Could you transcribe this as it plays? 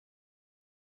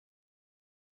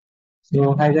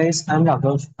So, hi guys, I'm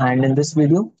Raghav, and in this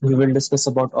video, we will discuss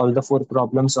about all the four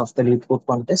problems of the Leetcode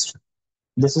contest.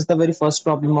 This is the very first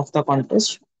problem of the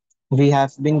contest. We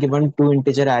have been given two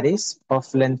integer arrays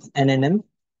of length n and m,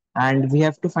 and we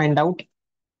have to find out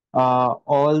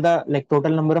all the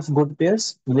total number of good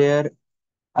pairs where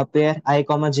a pair I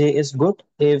comma j is good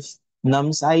if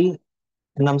nums1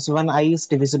 I is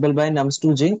divisible by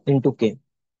nums2 j into k,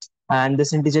 and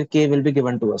this integer k will be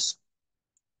given to us.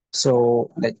 So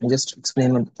let me just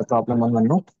explain the problem on one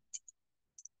note.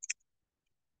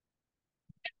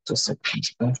 Just a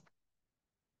second.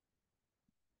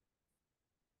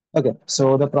 Okay,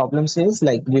 so the problem says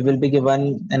we will be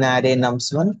given an array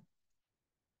nums1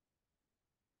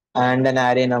 and an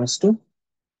array nums2,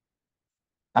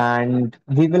 and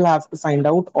we will have to find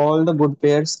out all the good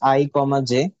pairs I comma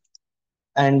j,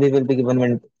 and we will be given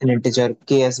an integer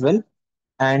k as well.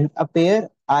 And a pair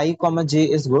I comma j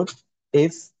is good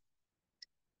if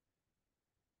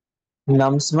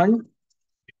nums1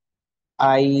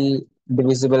 I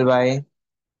divisible by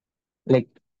like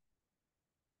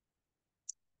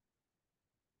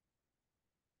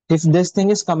if this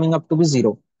thing is coming up to be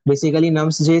zero. Basically,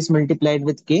 nums j is multiplied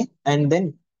with k, and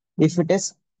then if it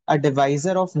is a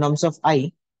divisor of nums of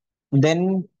I,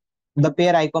 then the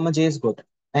pair I comma j is good.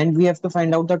 And we have to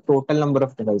find out the total number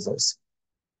of divisors.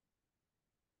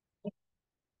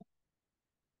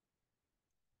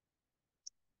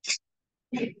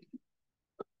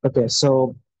 Okay,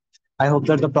 so I hope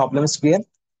that the problem is clear.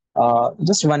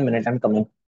 Just 1 minute, I'm coming.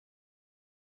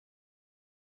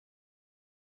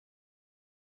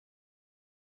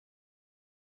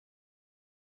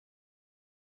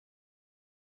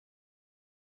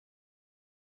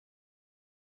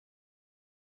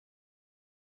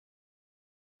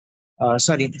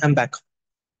 Sorry, I'm back.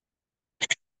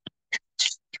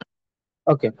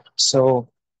 Okay, so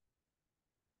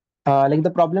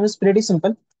the problem is pretty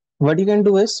simple. What you can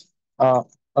do is,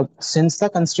 since the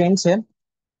constraints here,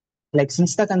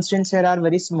 since the constraints here are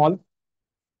very small,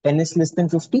 n is less than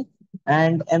 50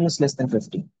 and m is less than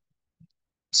 50.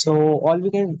 So all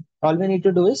we need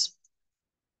to do is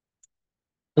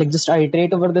just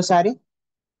iterate over this array.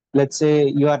 Let's say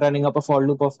you are running up a for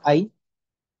loop of I,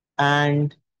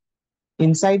 and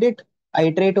inside it,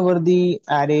 iterate over the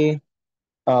array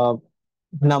uh,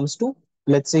 nums2.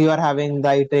 Let's say you are having the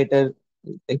iterator,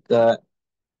 like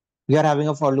you are having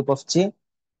a for loop of j.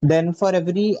 Then for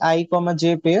every I comma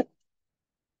j pair,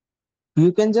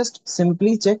 you can just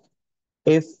simply check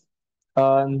if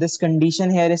this condition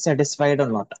here is satisfied or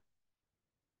not.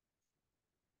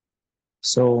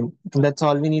 So that's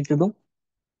all we need to do,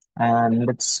 and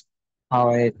that's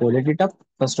how I coded it up.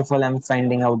 First of all, I'm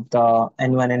finding out the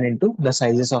n1 and n2, the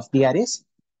sizes of the arrays.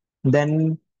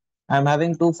 Then I'm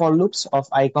having two for loops of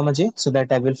I comma j, so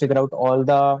that I will figure out all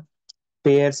the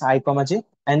pairs I comma j.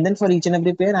 And then for each and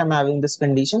every pair, I'm having this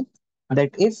condition that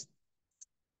if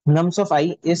nums of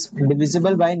I is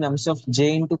divisible by nums of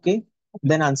j into k,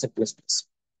 then answer plus plus.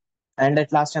 And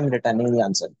at last, I'm returning the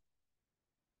answer.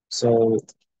 So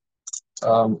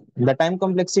the time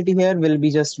complexity here will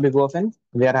be just big O of n.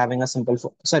 We are having a simple,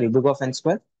 big O of n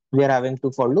square. We are having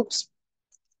two for loops.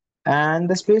 And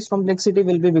the space complexity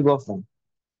will be big O of 1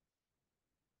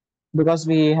 because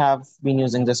we have been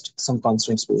using just some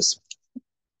constant space.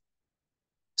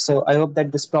 So I hope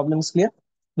that this problem is clear.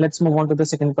 Let's move on to the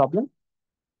second problem.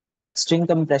 String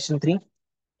compression 3.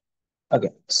 Okay,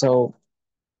 so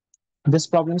this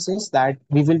problem says that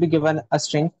we will be given a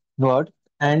string word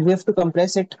and we have to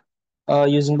compress it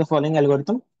using the following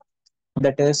algorithm.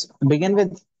 That is, begin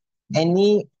with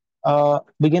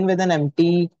an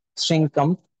empty string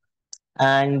comp,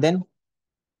 and then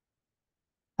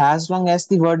as long as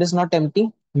the word is not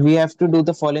empty, we have to do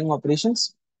the following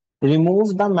operations.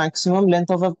 Remove the maximum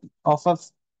length of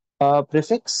a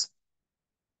prefix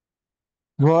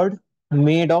word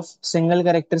made of single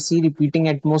character C repeating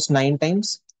at most 9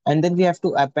 times. And then we have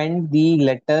to append the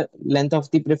letter length of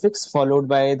the prefix followed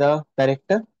by the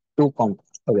character to count.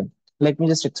 Okay. Let me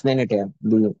just explain it here.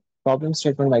 The problem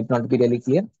statement might not be really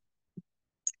clear.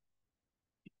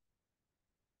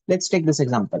 Let's take this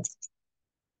example.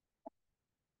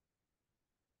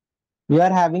 You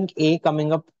are having A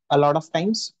coming up a lot of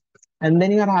times, and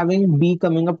then you are having B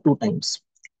coming up 2 times.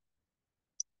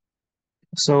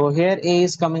 So here A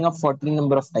is coming up 14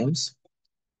 number of times.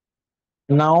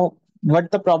 Now, what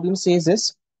the problem says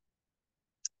is,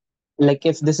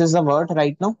 if this is a word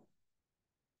right now,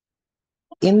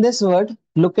 in this word,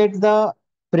 look at the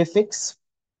prefix,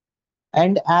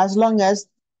 and as long as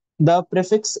the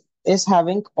prefix is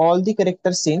having all the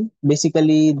characters same,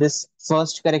 basically this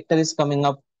first character is coming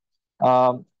up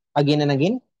again and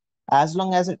again, As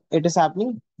long as it is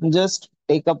happening, just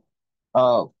take up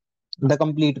uh, the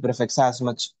complete prefix, as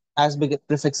much as big a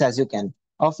prefix as you can,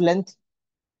 of length,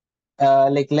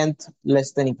 like length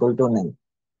less than equal to 9.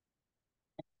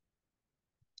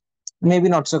 Maybe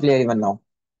not so clear even now.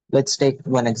 Let's take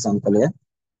one example here.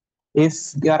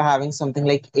 If you are having something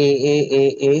like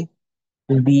AAAA,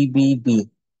 in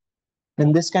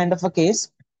this kind of a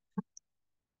case,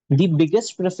 the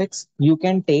biggest prefix you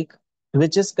can take,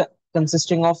 which is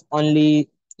consisting of only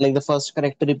like the first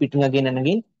character repeating again and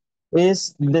again,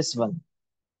 is this one,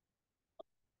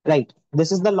 right?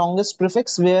 This is the longest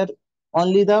prefix where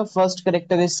only the first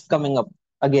character is coming up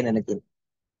again and again.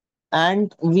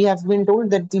 And we have been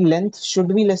told that the length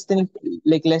should be less than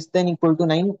equal to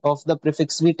 9 of the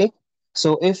prefix we take.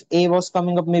 So if a was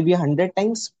coming up maybe 100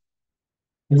 times,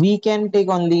 we can take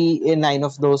only a 9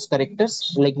 of those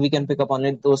characters, like we can pick up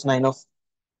only those 9 of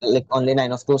like only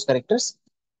 9 of those characters.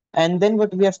 And then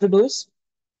what we have to do is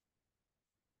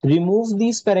remove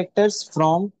these characters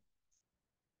from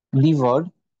the word,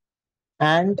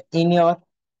 and in your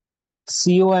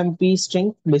comp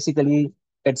string, basically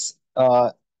it's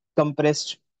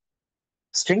compressed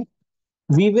string,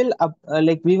 we will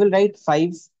we will write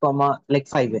 5 comma like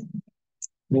 5 a,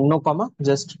 no comma,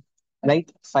 just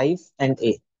write 5 and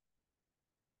a,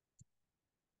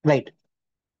 right?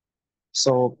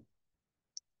 So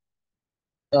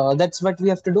that's what we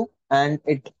have to do, and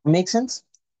it makes sense.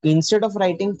 Instead of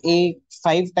writing a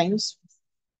 5 times,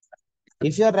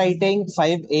 if you are writing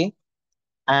 5a,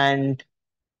 and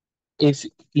if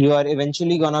you are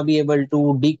eventually gonna be able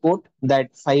to decode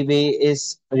that 5a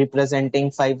is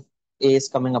representing 5 a's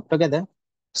coming up together,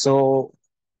 so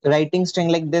writing string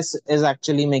like this is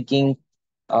actually making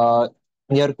uh,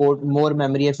 your code more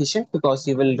memory efficient, because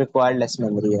you will require less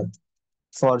memory here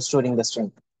for storing the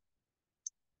string.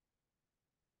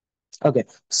 Okay,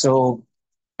 so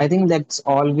I think that's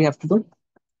all we have to do.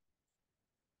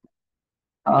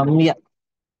 Yeah,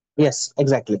 yes,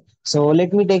 exactly. So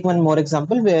let me take one more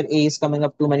example where a is coming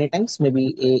up too many times,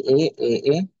 maybe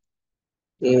a.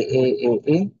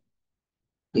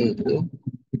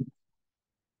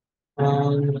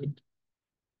 Um,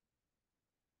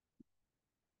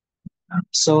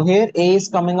 so here A is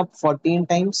coming up 14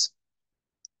 times,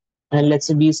 and let's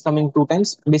say B is coming 2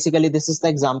 times. Basically, this is the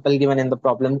example given in the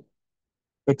problem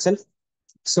itself.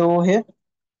 So here,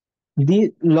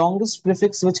 the longest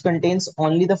prefix which contains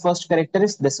only the first character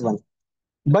is this one,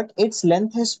 but its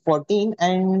length is 14,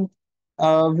 and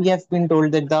we have been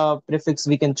told that the prefix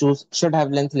we can choose should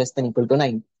have length less than equal to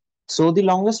 9. So the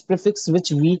longest prefix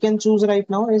which we can choose right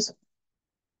now is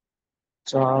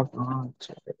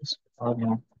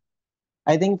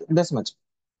I think this much.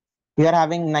 We are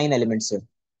having 9 elements here.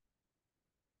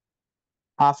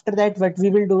 After that, what we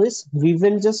will do is we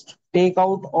will just take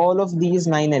out all of these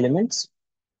 9 elements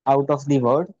out of the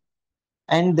word,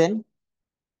 and then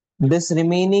this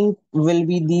remaining will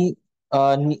be the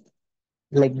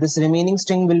this remaining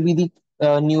string will be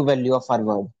the new value of our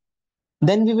word.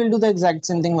 Then we will do the exact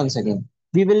same thing once again.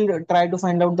 We will try to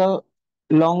find out the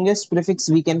longest prefix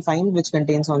we can find which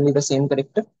contains only the same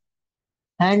character,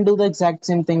 and do the exact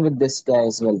same thing with this guy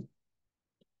as well.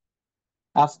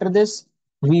 After this,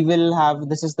 we will have,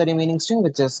 this is the remaining string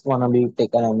which is gonna be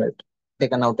taken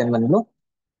out in one blow.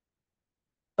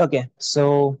 Okay,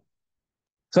 so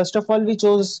first of all, we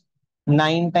chose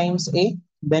 9 times A,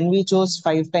 then we chose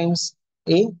 5 times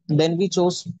A, then we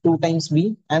chose 2 times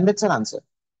B, and that's our answer.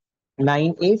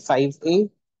 9A, 5A,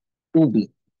 2B.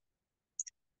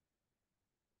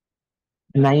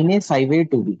 9A, 5A,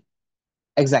 2B.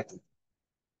 Exactly.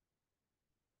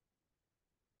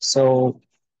 So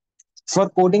for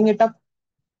coding it up,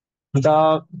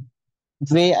 the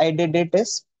way I did it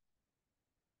is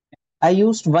I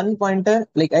used one pointer,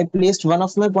 like I placed one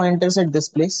of my pointers at this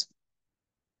place.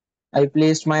 I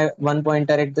placed my one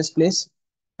pointer at this place.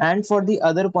 And for the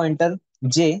other pointer,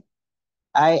 J,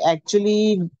 I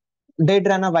actually did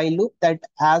run a while loop that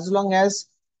as long as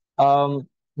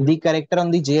the character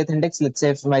on the jth index, let's say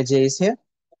if my j is here,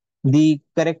 the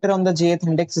character on the jth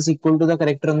index is equal to the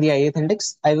character on the ith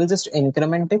index, I will just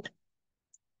increment it.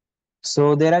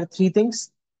 So there are 3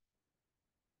 things.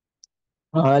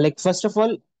 Like first of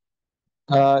all,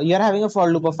 you are having a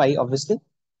for loop of I, obviously.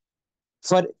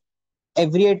 For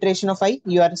every iteration of I,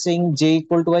 you are saying j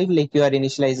equal to I, like you are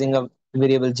initializing a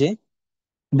variable j.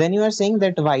 Then you are saying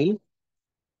that while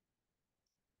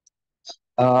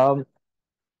um,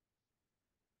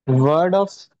 word of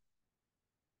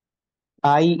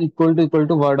I equal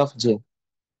to word of j.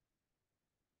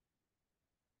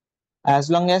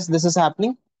 As long as this is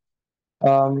happening,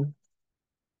 um,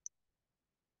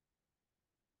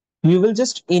 you will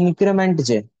just increment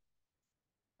j.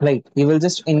 right? You will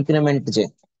just increment j.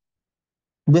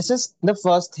 This is the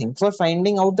first thing for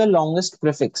finding out the longest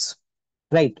prefix,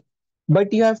 right?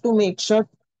 But you have to make sure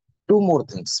two more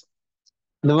things.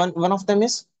 One of them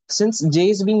is, since j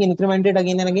is being incremented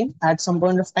again and again at some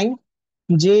point of time,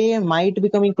 j might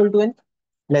become equal to n.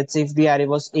 Let's say if the array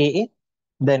was AA,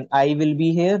 then I will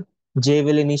be here, j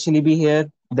will initially be here,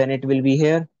 then it will be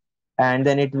here, and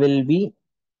then it will be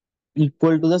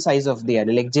equal to the size of the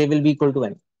array. Like j will be equal to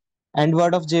n, and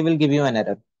word of j will give you an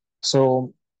error.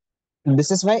 So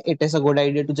this is why it is a good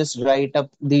idea to just write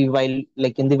up the while,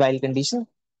 like in the while condition,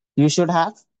 you should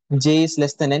have j is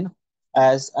less than n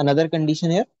as another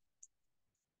condition here.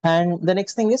 And the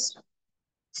next thing is,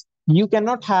 you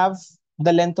cannot have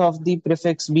the length of the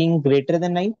prefix being greater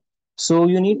than 9. So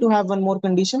you need to have one more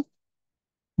condition.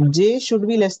 J should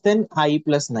be less than I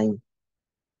plus 9.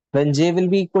 When j will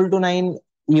be equal to 9,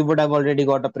 you would have already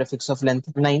got a prefix of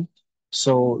length 9.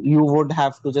 So you would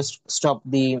have to just stop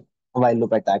the while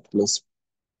loop at that place.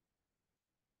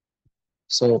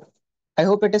 So I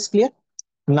hope it is clear.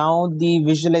 Now the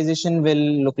visualization will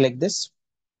look like this,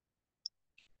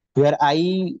 where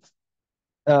I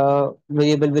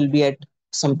variable will be at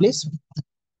some place,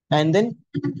 and then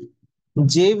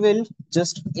j will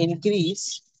just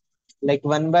increase like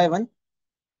one by one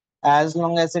as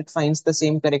long as it finds the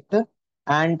same character.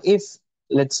 And if,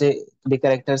 let's say, the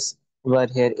characters were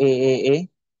here a,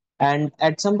 and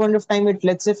at some point of time it,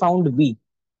 let's say, found b,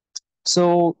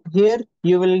 so here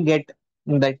you will get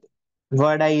that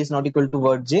word I is not equal to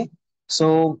word j.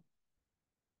 So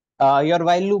your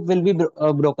while loop will be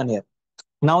broken here.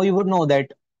 Now you would know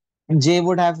that j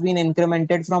would have been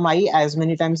incremented from I as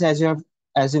many times as you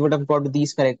would have got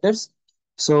these characters.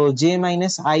 So j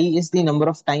minus I is the number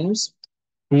of times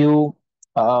you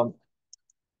uh,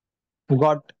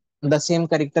 got the same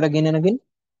character again and again.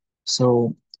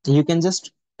 So you can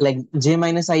just, like, j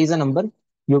minus I is a number.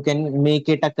 You can make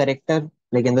it a character.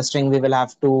 Like in the string, we will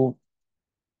have to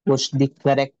push the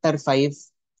character 5,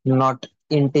 not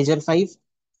integer 5.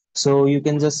 So you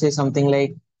can just say something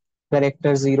like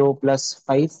character 0 plus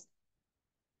 5.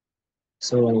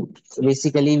 So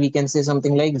basically, we can say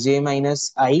something like j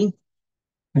minus I.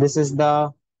 This is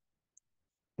the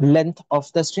length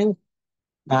of the string,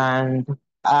 and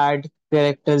add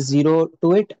character 0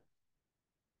 to it,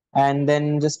 and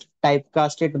then just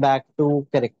typecast it back to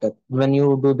character. When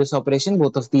you do this operation,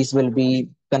 both of these will be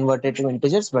converted to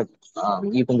integers, but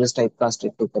you can just typecast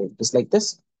it to characters like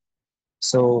this.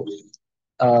 So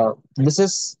this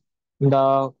is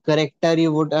the character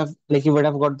you would have, like you would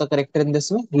have got the character in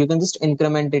this way. You can just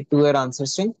increment it to your answer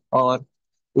string, or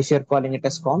if you're calling it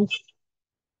as const.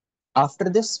 After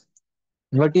this,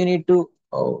 what you need to,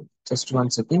 oh, just one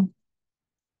second.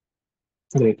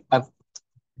 Great. I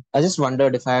just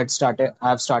wondered if I have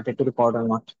started to record or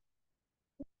not.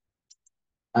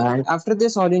 And after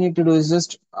this, all you need to do is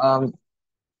just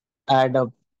add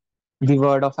up the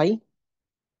word of I,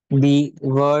 the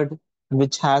word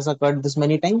which has occurred this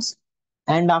many times.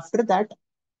 And after that,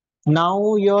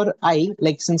 now your I,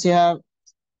 like since you have,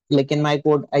 like in my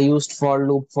code, I used for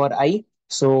loop for I.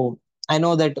 So I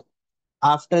know that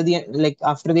after the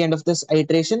end of this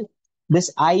iteration,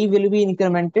 this I will be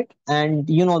incremented, and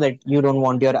you know that you don't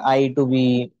want your I to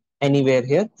be anywhere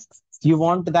here. You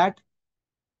want that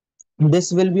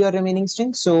this will be your remaining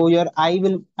string. So your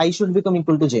I should become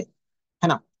equal to j. है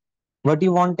ना? What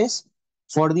you want is,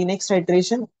 for the next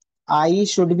iteration, I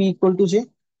should be equal to j.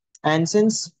 And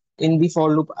since in the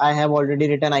for loop I have already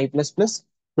written I plus plus,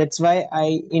 that's why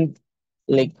I in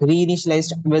like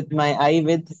reinitialized with my I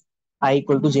with I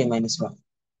equal to j minus 1.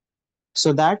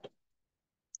 So that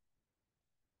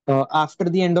after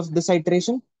the end of this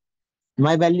iteration,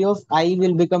 my value of I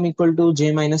will become equal to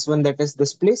j minus 1, that is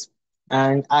this place,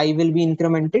 and I will be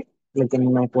incremented. Like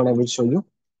in my code, I will show you.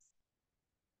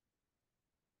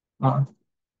 Uh,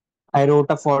 I wrote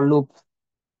a for loop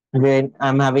where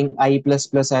I'm having I plus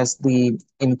plus as the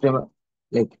increment,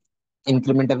 like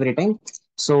increment every time.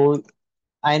 So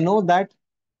I know that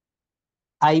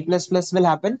I plus plus will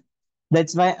happen.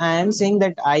 That's why I am saying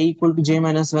that I equal to j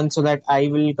minus 1, so that I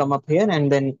will come up here, and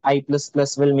then I plus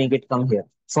plus will make it come here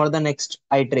for the next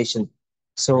iteration.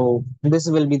 So this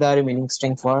will be the remaining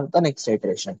string for the next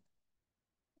iteration.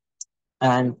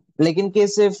 And like in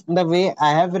case if the way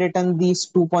I have written these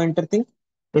two pointer thing,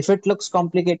 if it looks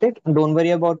complicated, don't worry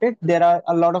about it. There are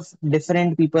a lot of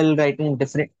different people writing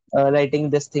this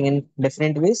thing in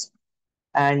different ways,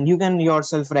 and you can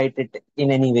yourself write it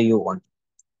in any way you want.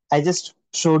 I just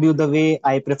showed you the way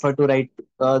I prefer to write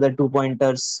the two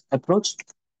pointers approach.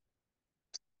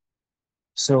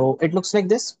 So it looks like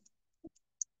this.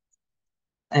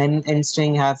 And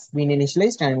string have been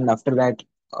initialized, and after that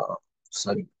uh,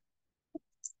 sorry.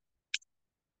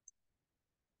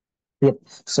 Yep.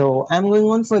 So I'm going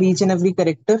on for each and every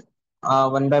character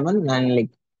one by one, and like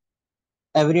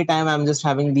every time I'm just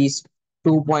having these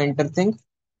two pointer thing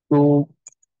to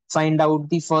find out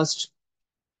the first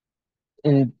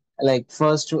in like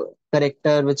first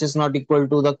character which is not equal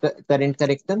to the current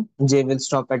character. J will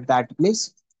stop at that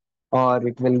place, or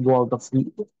it will go out of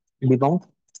the bound.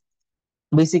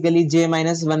 Basically, j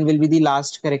minus 1 will be the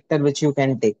last character which you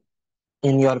can take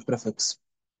in your prefix.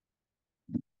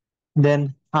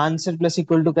 Then answer plus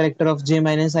equal to character of j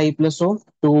minus I plus o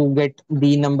to get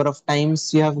the number of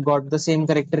times you have got the same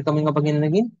character coming up again and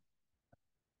again.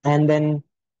 And then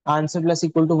answer plus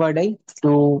equal to word I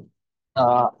to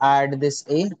add this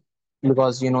a,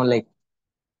 because like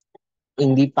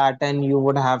in the pattern you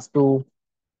would have to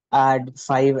add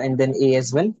 5 and then a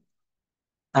as well.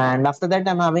 And after that,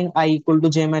 I'm having I equal to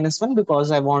j minus 1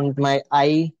 because I want my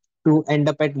I to end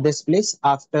up at this place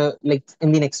after, like,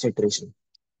 in the next iteration.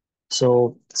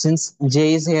 So since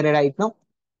j is here right now,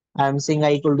 I'm saying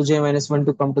I equal to j minus 1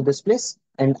 to come to this place,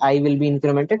 and I will be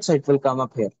incremented, so it will come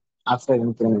up here after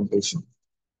incrementation.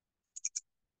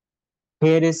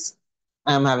 Here is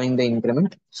I'm having the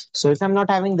increment. So if I'm not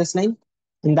having this line,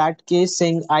 in that case,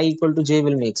 saying I equal to j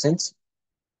will make sense.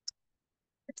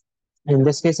 In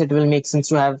this case, it will make sense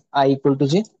to have I equal to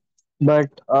j. But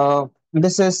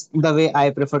this is the way I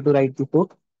prefer to write the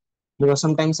code, because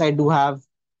sometimes I do have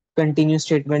continuous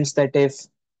statements that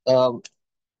uh,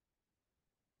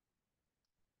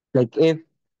 if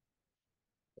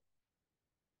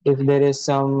there is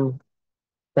some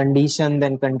condition,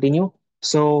 then continue.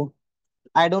 So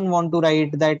I don't want to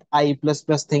write that I plus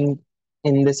plus thing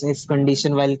in this if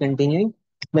condition while continuing.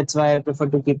 That's why I prefer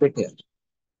to keep it here.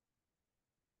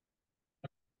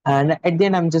 And at the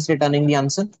end, I'm just returning the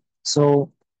answer.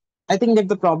 So I think that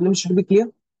the problem should be clear.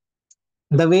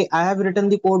 The way I have written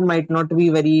the code might not be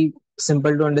very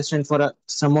simple to understand for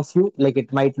some of you. Like,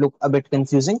 it might look a bit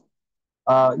confusing.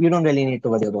 You don't really need to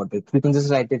worry about it. You can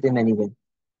just write it in any way.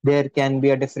 There can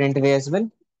be a different way as well,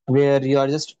 where you are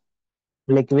just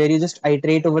where you just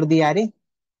iterate over the array.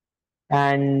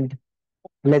 And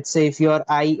let's say if your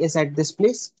I is at this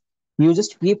place, you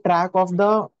just keep track of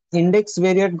the index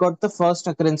where you had got the first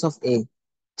occurrence of A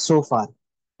so far.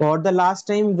 Or the last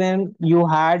time when you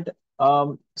had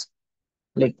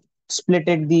like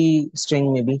splitted the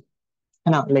string, maybe.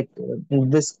 Now,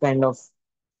 this kind of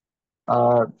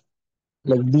uh,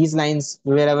 these lines,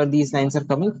 wherever these lines are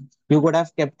coming, you could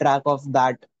have kept track of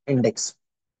that index,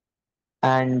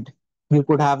 and you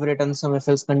could have written some if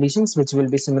else conditions which will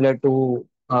be similar to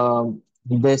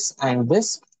this and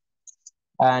this,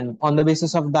 and on the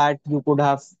basis of that you could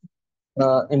have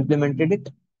implemented it.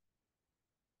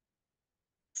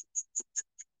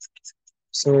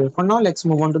 So for now, let's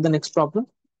move on to the next problem.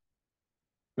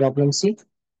 Problem C.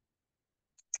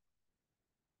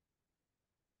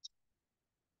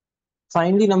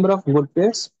 Find the number of good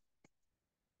pairs.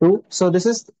 Two. So this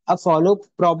is a follow-up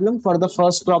problem for the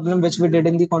first problem which we did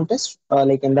in the contest,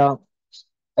 like in the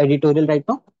editorial right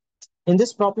now. In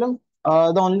this problem,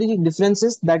 the only difference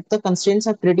is that the constraints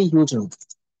are pretty huge now.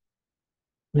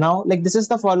 Now, like, this is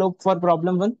the follow-up for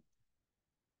problem one.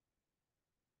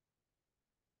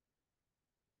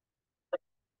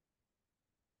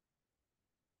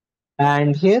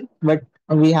 And here, what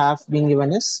we have been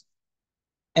given is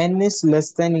n is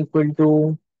less than equal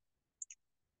to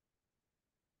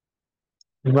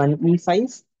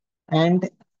 1e5, and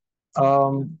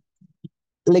um,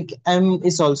 like m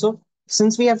is also,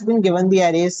 since we have been given the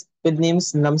arrays with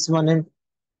names nums1 and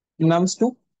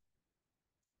nums2,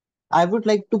 I would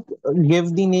like to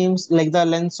give the names, like the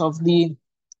lengths of the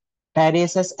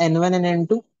arrays, as n1 and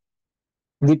n2.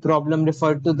 The problem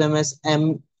referred to them as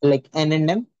m, like n and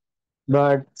m,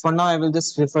 but for now I will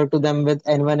just refer to them with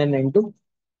n1 and n2.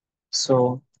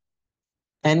 So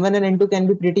n1 and n2 can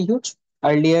be pretty huge.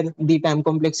 Earlier, the time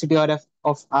complexity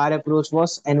of our approach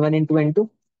was n1 into n2.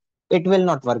 It will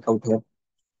not work out here.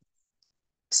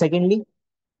 Secondly,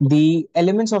 the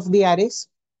elements of the arrays,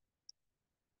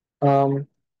 um,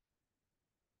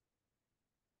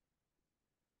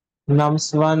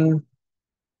 nums1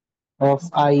 of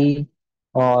I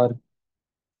or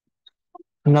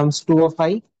nums2 of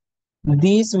I,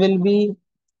 these will be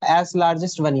as large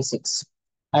as 26.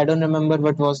 I don't remember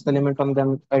what was the limit on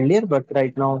them earlier, but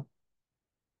right now,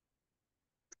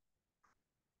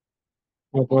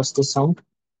 what was the sound?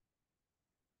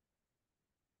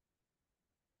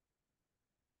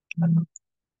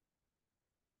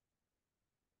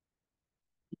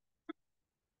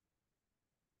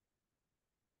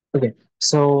 Okay,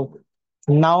 so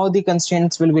now the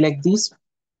constraints will be like these.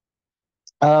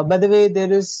 By the way,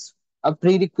 there is a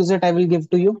prerequisite I will give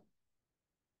to you.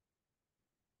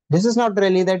 This is not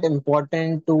really that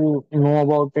important to know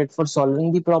about it for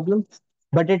solving the problem,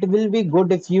 but it will be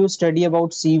good if you study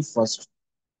about sieve first.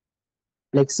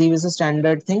 Like sieve is a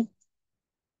standard thing.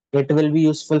 It will be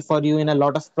useful for you in a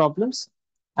lot of problems.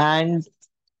 And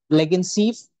like in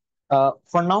sieve,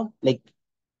 for now, like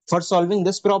for solving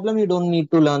this problem, you don't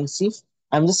need to learn sieve.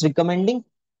 I'm just recommending,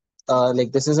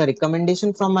 like this is a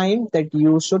recommendation from my end that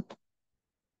you should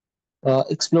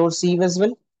explore sieve as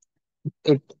well.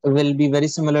 It will be very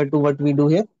similar to what we do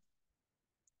here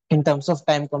in terms of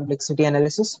time complexity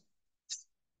analysis.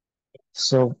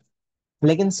 So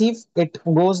like in sieve, it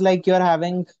goes like you're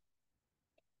having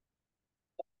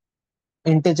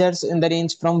integers in the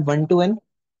range from 1 to n,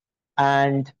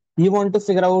 and you want to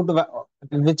figure out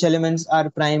which elements are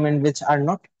prime and which are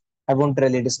not. I won't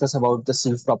really discuss about the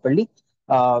sieve properly.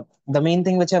 The main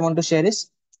thing which I want to share is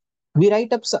we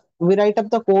write up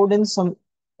the code in some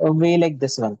way like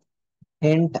this one.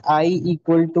 Int I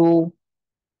equal to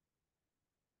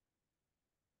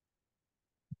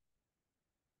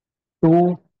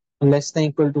 2 less than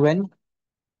equal to n,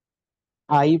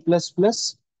 I plus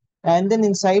plus, and then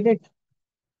inside it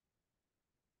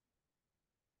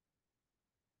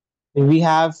we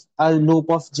have a loop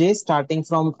of j starting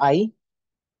from I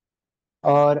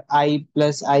or I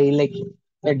plus I, like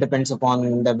it depends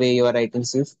upon the way you are writing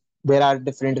Swift. There are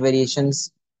different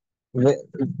variations,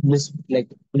 this like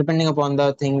depending upon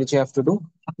the thing which you have to do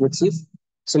with Swift.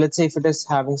 So let's say if it is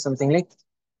having something like,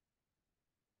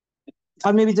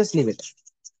 or maybe just leave it.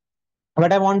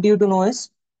 What I want you to know is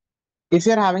if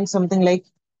you're having something like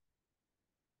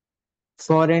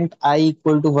for int I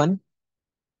equal to 1,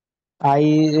 I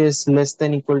is less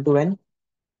than equal to n,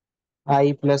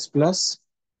 I plus plus,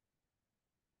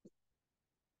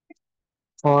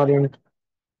 for int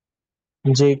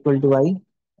j equal to I,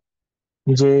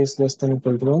 j is less than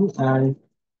equal to n,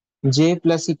 and j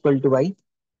plus equal to I.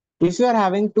 If you are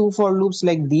having two for loops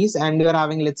like these and you are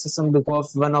having, let's say, some big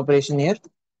of one operation here,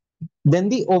 then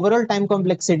the overall time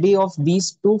complexity of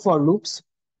these two for loops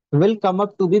will come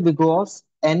up to be big of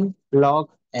n log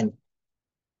n.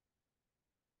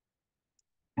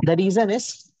 The reason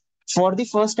is for the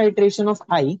first iteration of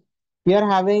I, we are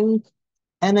having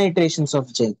n iterations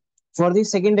of j. For the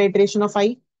second iteration of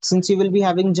I, since you will be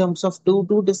having jumps of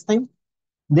 2 this time,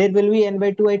 there will be n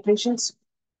by 2 iterations.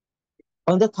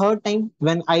 On the third time,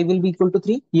 when I will be equal to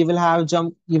 3, you will have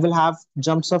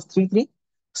jumps of 3 3.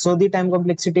 So the time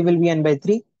complexity will be n by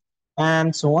 3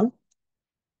 and so on.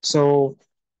 So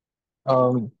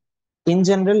um, in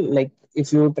general, like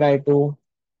if you try to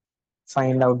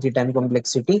find out the time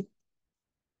complexity,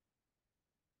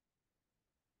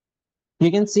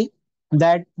 you can see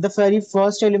that the very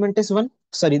first element is 1.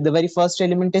 Sorry, the very first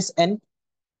element is n.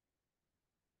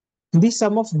 The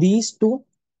sum of these two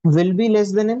will be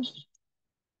less than n.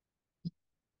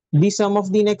 The sum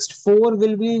of the next four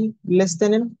will be less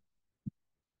than n,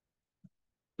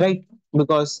 right?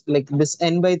 Because like this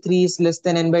n by 3 is less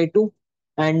than n by 2,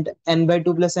 and n by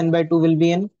 2 plus n by 2 will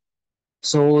be n.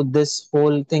 So this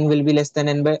whole thing will be less than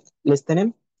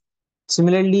n.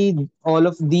 Similarly, all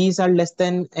of these are less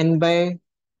than n by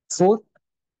 4,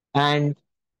 and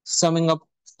summing up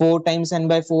 4 times n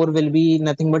by 4 will be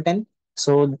nothing but n.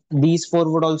 So these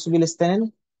 4 would also be less than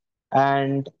n.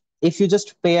 And if you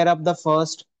just pair up the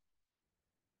first,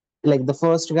 like the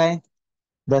first guy,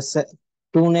 the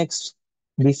 2 next,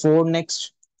 the 4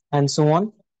 next, and so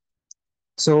on.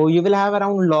 So you will have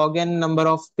around log n number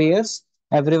of pairs,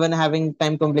 everyone having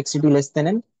time complexity less than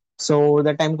n. So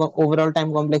the overall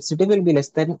time complexity will be less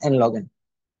than n log n.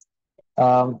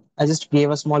 I just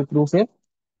gave a small proof here.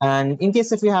 And in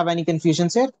case if you have any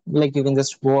confusions here, like you can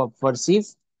just go up for Sieve.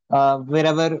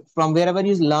 Wherever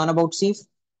you learn about Sieve,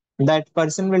 that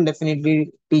person will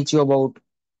definitely teach you about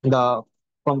the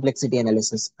complexity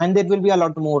analysis. And there will be a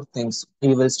lot more things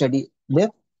you will study there,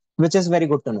 which is very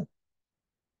good to know.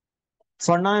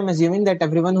 For now, I'm assuming that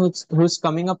everyone who's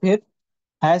coming up here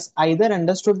has either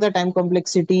understood the time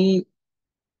complexity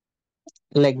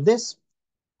like this,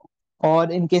 or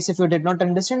in case if you did not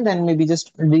understand, then maybe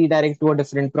just redirect to a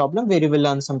different problem where you will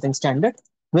learn something standard,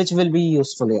 which will be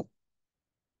useful here.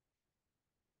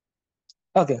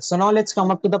 Okay, so now let's come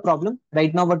up to the problem.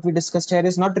 Right now, what we discussed here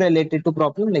is not related to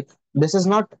problem. Like this is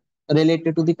not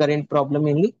related to the current problem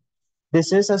mainly.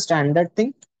 This is a standard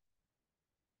thing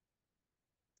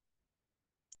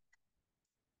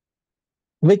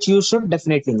which you should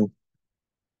definitely know.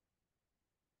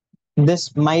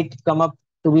 This might come up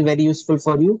to be very useful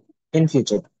for you in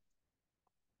future.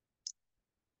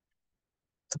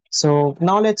 So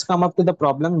now let's come up to the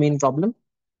problem, main problem.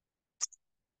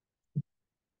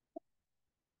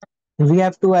 We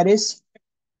have two arrays,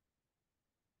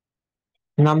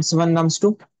 nums1,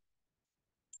 nums2.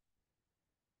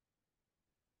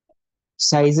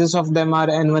 Sizes of them are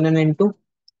n1 and n2.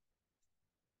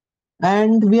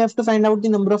 And we have to find out the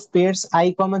number of pairs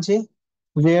I comma j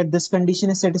where this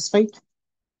condition is satisfied.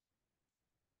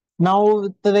 Now,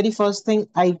 the very first thing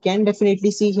I can definitely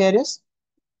see here is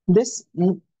this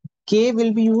k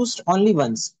will be used only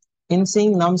once in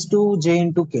saying nums2 j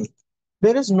into k.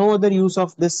 There is no other use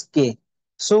of this k.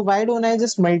 So why don't I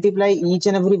just multiply each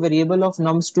and every variable of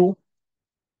nums2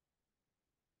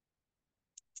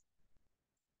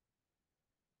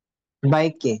 by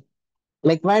k?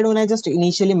 Like, why don't I just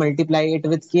initially multiply it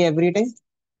with k every time?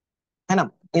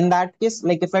 And in that case,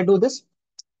 like if I do this,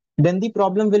 then the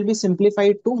problem will be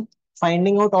simplified to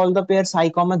finding out all the pairs I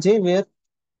comma j where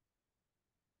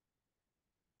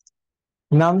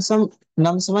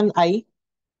nums1 I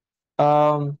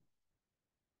um,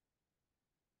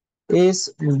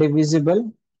 is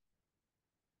divisible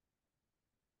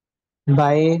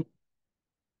by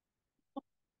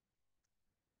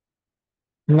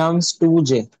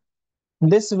nums2j.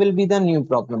 This will be the new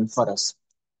problem for us.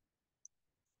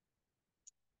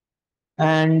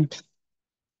 And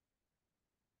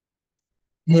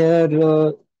here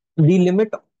the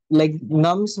limit like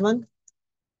nums1,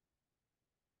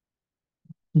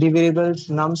 the variable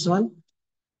nums1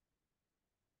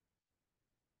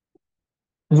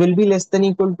 will be less than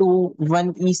equal to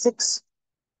 1e6.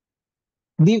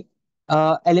 The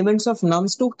elements of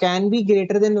nums2 can be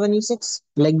greater than 1e6,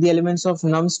 like the elements of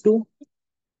nums2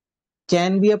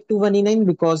 can be up to 1e9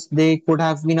 because they could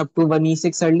have been up to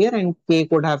 1e6 earlier and k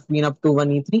could have been up to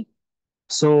 1e3.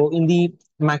 So in the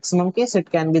maximum case, it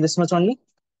can be this much only.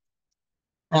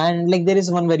 And like there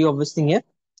is one very obvious thing here.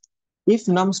 If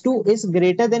nums2 is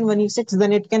greater than 1e6,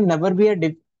 then it can never be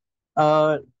a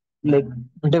uh, like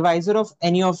divisor of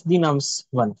any of the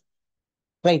nums1,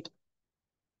 right?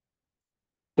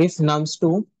 If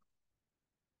nums2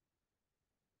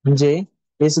 j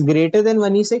is greater than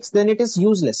 1e6, then it is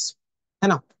useless. है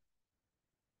ना?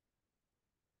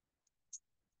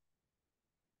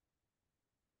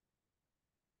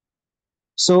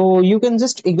 So you can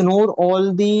just ignore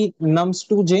all the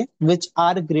nums2j which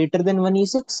are greater than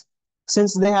 1e6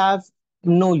 since they have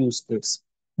no use case.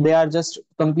 They are just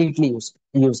completely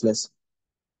useless.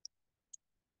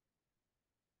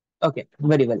 Okay,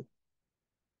 very well.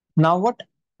 Now what?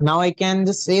 Now I can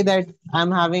just say that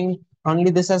I'm having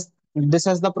only this as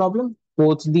the problem.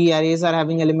 Both the arrays are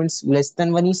having elements less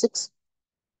than 1e6.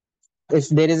 If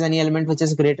there is any element which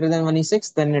is greater than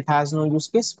 1e6, then it has no use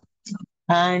case.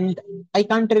 And I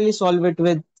can't really solve it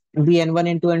with the n1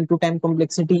 into n2 time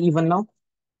complexity even now.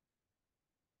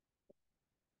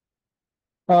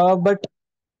 But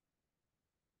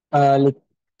like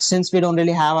since we don't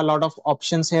really have a lot of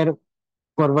options here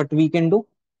for what we can do,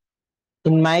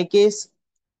 in my case,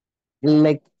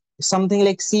 like something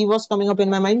like C was coming up in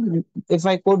my mind. If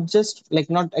I could just like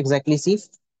not exactly C,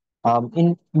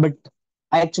 in but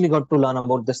I actually got to learn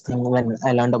about this thing when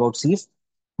I learned about C.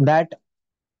 That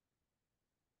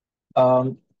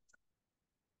um,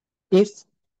 if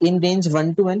in range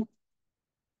 1 to n,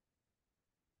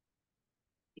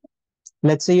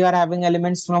 let's say you are having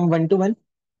elements from 1 to n,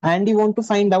 and you want to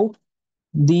find out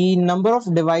the number of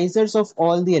divisors of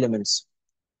all the elements.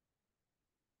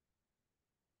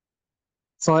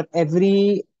 For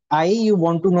every I, you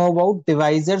want to know about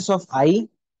divisors of I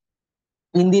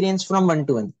in the range from 1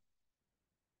 to n.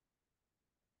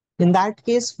 In that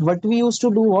case, what we used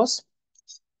to do was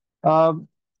uh,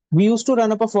 we used to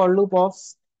run up a for loop of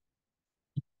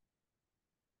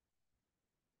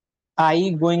I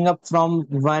going up from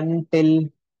 1 till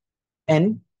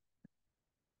n.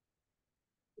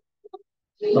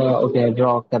 Okay, I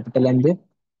draw capital N there.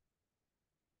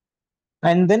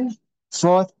 And then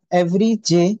for every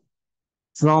j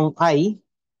from I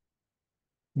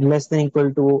less than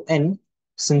equal to n,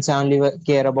 since I only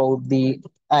care about the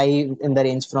I in the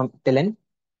range from till n,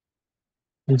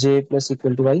 j plus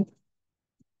equal to I,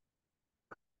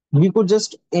 we could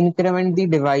just increment the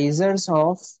divisors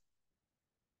of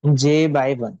j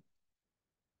by 1.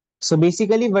 So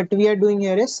basically what we are doing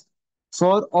here is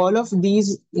for all of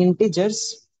these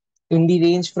integers in the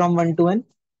range from 1 to n,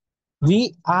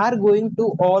 we are going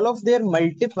to all of their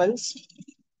multiples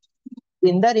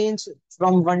in the range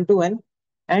from 1 to n,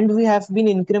 and we have been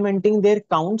incrementing their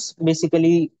counts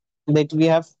basically that we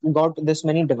have got this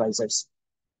many divisors.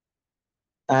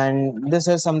 And this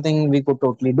is something we could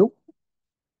totally do.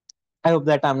 I hope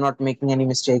that I'm not making any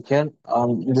mistake here.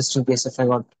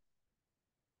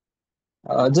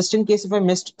 Just in case if I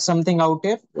missed something out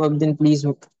here, then please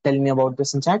tell me about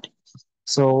this in chat.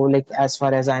 So like as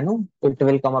far as I know, it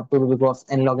will come up to the big of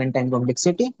n log n time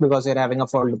complexity because you're having a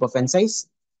for loop of n size,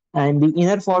 and the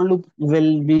inner for loop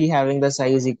will be having the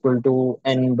size equal to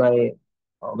n by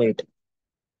wait.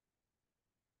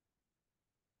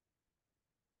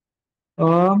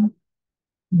 Um,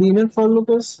 the inner for loop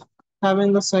is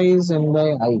having the size n by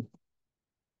I.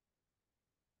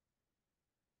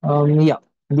 Yeah,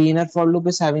 the inner for loop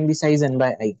is having the size n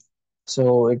by I.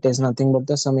 So it is nothing but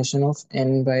the summation of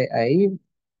n by I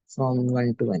from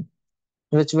 1 to n,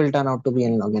 which will turn out to be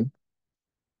n log n.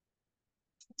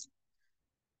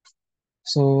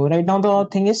 So right now the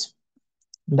thing is,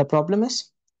 the problem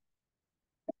is,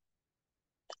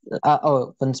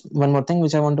 one more thing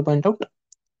which I want to point out.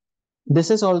 This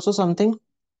is also something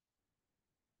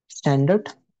standard.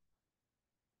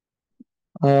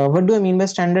 What do I mean by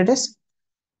standard is,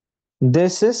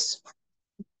 this is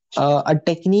a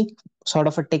technique, sort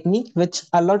of a technique which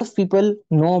a lot of people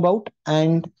know about,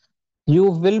 and you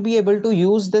will be able to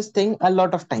use this thing a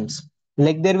lot of times.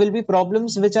 Like there will be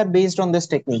problems which are based on this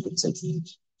technique itself,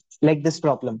 like this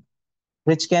problem,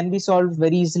 which can be solved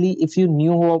very easily if you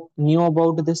knew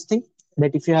about this thing.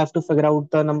 That if you have to figure out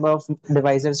the number of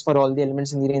divisors for all the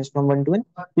elements in the range from 1 to n,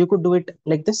 you could do it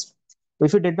like this.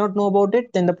 If you did not know about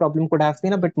it, then the problem could have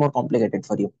been a bit more complicated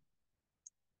for you.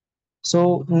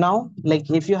 So now, like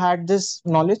if you had this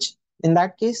knowledge, in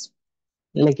that case,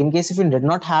 like in case if you did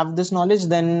not have this knowledge,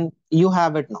 then you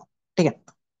have it now. Okay,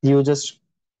 you just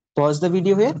pause the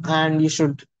video here and you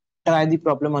should try the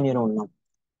problem on your own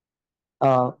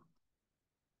now.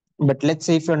 But let's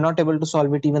say if you're not able to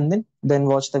solve it even then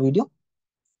watch the video.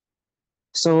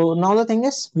 So now the thing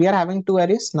is, we are having two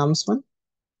arrays, nums1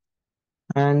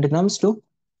 and nums2.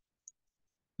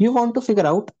 You want to figure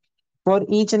out for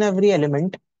each and every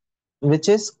element which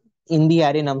is in the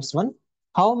array nums1,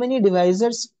 how many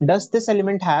divisors does this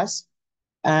element has,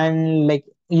 and like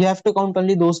you have to count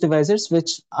only those divisors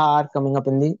which are coming up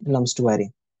in the nums2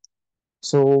 array.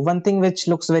 So one thing which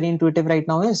looks very intuitive right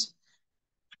now is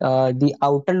the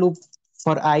outer loop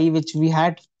for I which we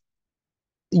had.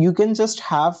 You can just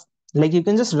have, like you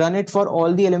can just run it for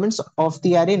all the elements of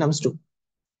the array nums2.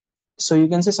 So you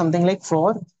can say something like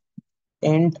for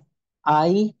int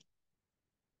I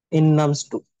in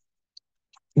nums2.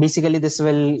 Basically this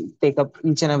will take up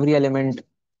each and every element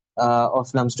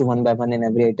of nums2 one by one in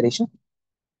every iteration.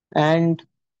 And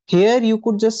here you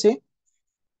could just say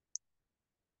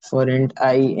for int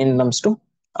I in nums2.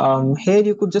 Here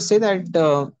you could just say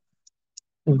that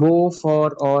go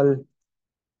for all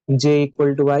j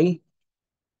equal to I,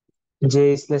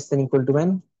 j is less than equal to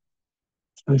n,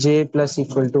 j plus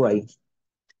equal to I.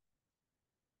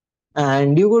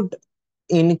 And you could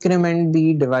increment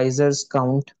the divisors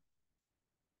count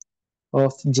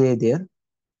of j there.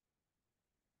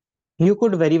 You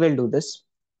could very well do this,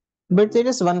 but there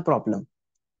is one problem.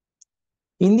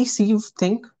 In the sieve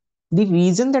thing, the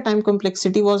reason the time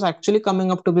complexity was actually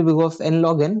coming up to be big of n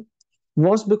log n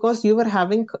was because you were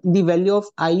having the value of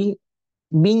I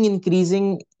being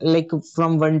increasing like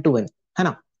from 1 to n. है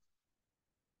ना?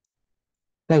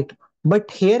 Right.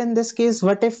 But here in this case,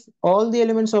 what if all the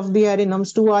elements of the array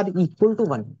nums2 are equal to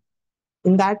 1?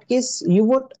 In that case, you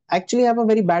would actually have a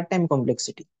very bad time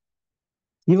complexity.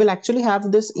 You will actually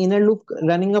have this inner loop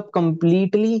running up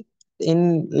completely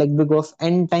in like big of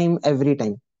n time every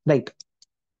time, right?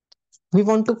 We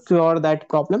want to cure that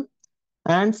problem,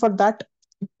 and for that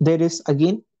there is,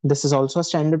 again, this is also a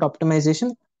standard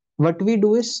optimization. What we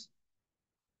do is,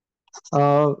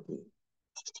 uh,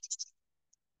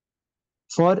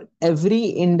 for every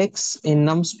index in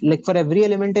nums, like for every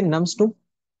element in nums2,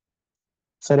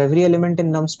 for every element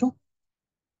in nums2,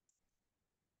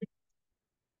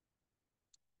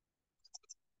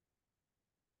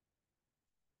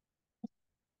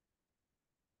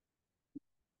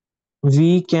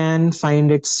 we can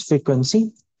find its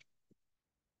frequency.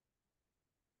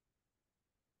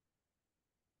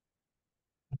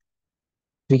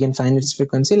 We can find its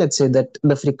frequency. Let's say that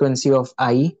the frequency of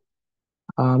I,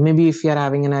 maybe if you are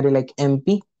having an array like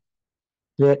MP,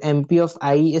 where MP of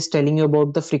I is telling you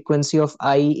about the frequency of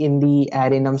I in the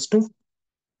array nums2,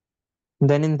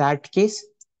 then in that case,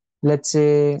 let's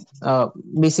say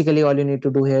basically all you need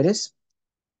to do here is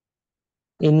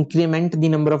increment the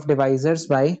number of divisors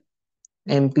by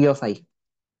MP of I.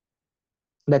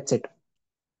 That's it.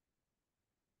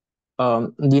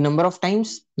 The number of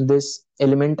times this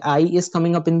element I is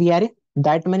coming up in the array,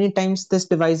 that many times this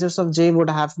divisors of j would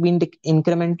have been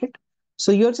incremented.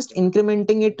 So you're just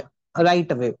incrementing it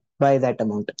right away by that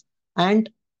amount. And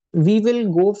we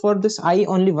will go for this I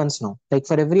only once now. Like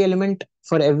for every element,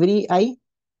 for every I,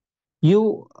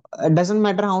 you doesn't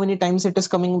matter how many times it is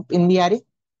coming in the array.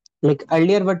 Like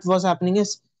earlier, what was happening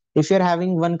is if you're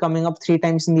having one coming up three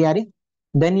times in the array,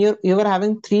 then you are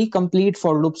having three complete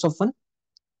for loops of one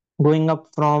going up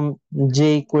from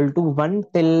j equal to 1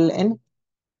 till n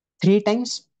three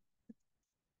times,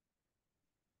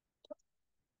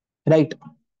 right?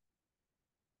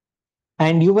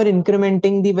 And you were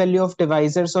incrementing the value of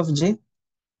divisors of j.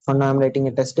 For now, I'm writing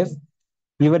it as diff.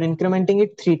 You were incrementing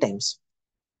it three times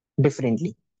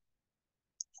differently.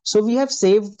 So we have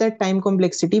saved that time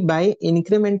complexity by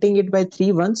incrementing it by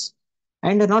three once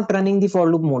and not running the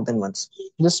for loop more than once.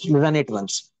 Just run it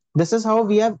once. This is how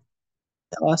we have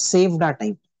saved our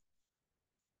time.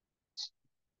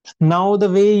 Now, the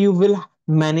way you will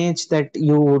manage that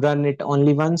you run it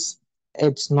only once,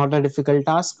 it's not a difficult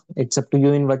task. It's up to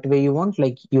you in what way you want.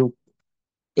 Like you,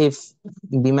 if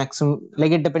the maximum,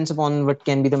 like it depends upon what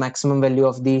can be the maximum value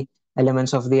of the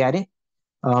elements of the array.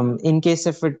 In case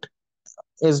if it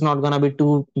is not gonna be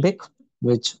too big,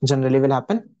 which generally will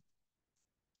happen,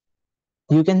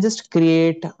 you can just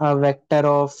create a vector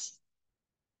of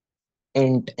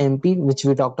int mp, which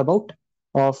we talked about,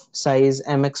 of size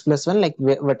mx plus 1, like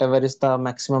whatever is the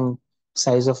maximum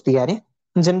size of the array.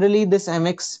 Generally, this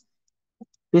mx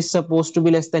is supposed to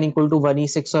be less than equal to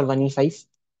 1e6 or 1e5,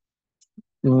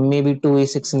 maybe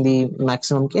 2e6 in the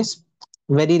maximum case.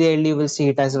 Very rarely you will see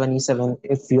it as 1e7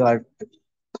 if you are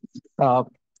uh,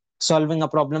 solving a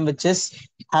problem which is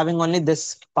having only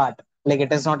this part, like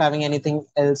it is not having anything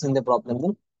else in the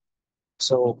problem.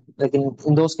 So, like in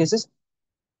those cases,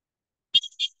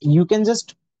 you can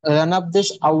just run up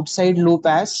this outside loop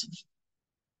as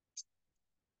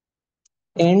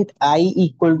int I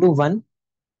equal to 1,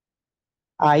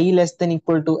 I less than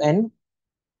equal to n,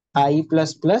 I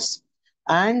plus plus,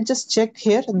 and just check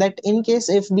here that in case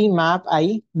if the map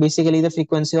I, basically the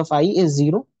frequency of I is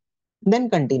 0, then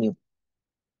continue.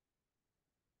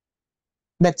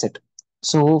 That's it.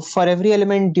 So for every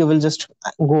element, you will just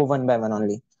go one by one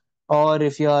only. Or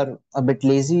if you are a bit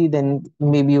lazy, then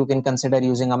maybe you can consider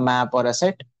using a map or a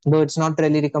set, though it's not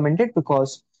really recommended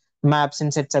because maps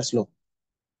and sets are slow,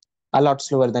 a lot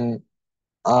slower than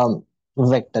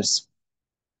vectors.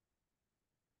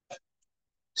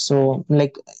 So,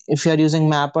 like if you are using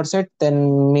map or set,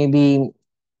 then maybe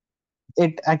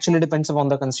it actually depends upon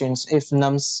the constraints. If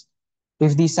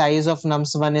the size of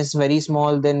nums1 is very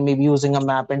small, then maybe using a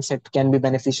map and set can be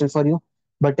beneficial for you.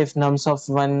 But if nums of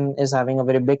one is having a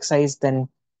very big size, then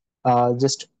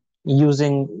just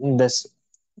using this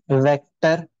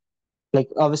vector, like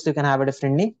obviously you can have a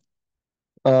different name.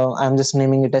 I'm just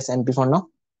naming it as np for now.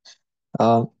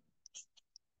 Uh,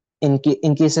 in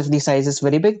case if the size is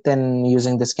very big, then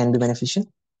using this can be beneficial.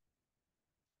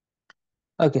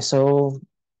 Okay, so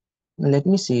let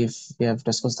me see if we have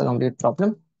discussed the complete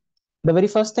problem. The very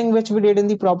first thing which we did in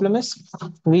the problem is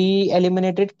we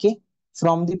eliminated k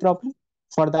from the problem.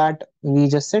 For that, we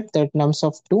just said that nums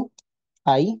of 2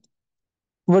 I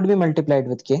would be multiplied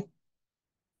with k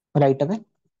right away.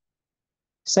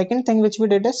 Second thing which we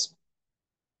did is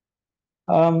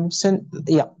since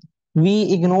yeah,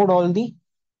 we ignored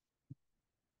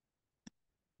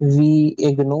we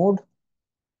ignored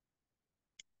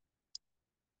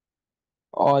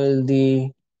all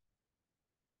the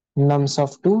nums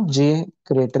of 2 j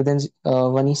greater than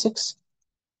 1e6.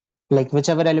 Like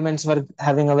whichever elements were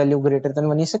having a value greater than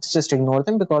 1e6, just ignore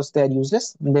them because they are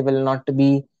useless. They will not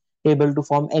be able to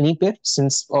form any pair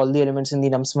since all the elements in the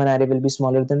nums1 array will be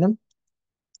smaller than them.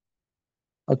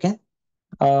 Okay.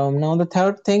 Now the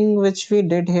third thing which we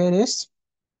did here is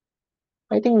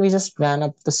I think we just ran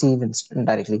up the sieve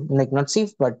directly, like not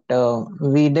sieve, but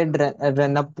we did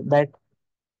run up that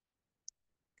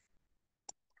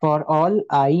for all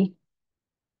I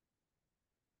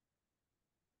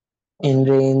in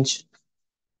range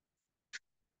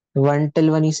 1 till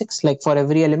 1e6, like for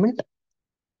every element.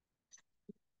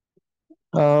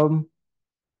 Um,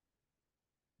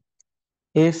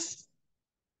 if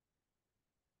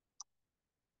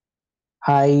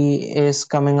I is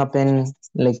coming up in,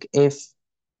 like if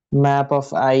map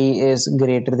of I is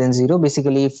greater than 0,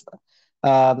 basically if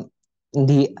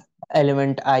the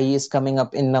element I is coming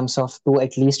up in nums of 2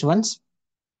 at least once,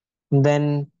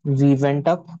 then we went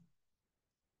up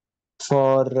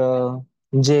for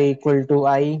j equal to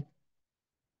I,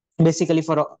 basically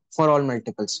for all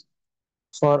multiples.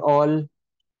 For all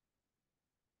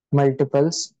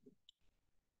multiples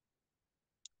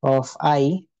of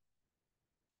I,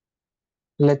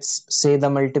 let's say the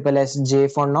multiple as j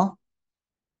for now,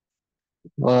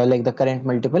 like the current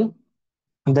multiple,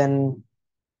 then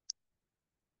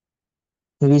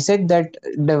we said that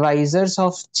divisors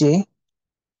of j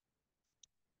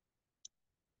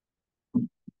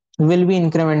will be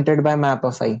incremented by map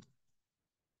of I.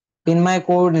 in my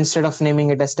code, instead of naming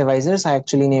it as devices, I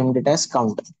actually named it as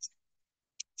count.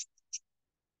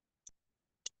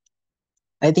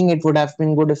 I think it would have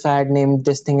been good if I had named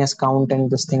this thing as count and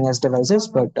this thing as devices,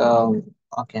 but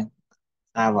okay,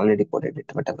 I've already coded it,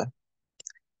 whatever.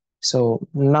 So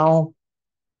now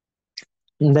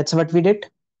that's what we did.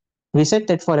 We said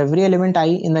that for every element I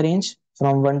in the range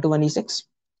from 1 to 1e6,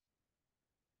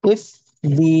 if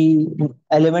the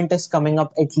element is coming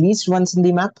up at least once in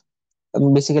the map,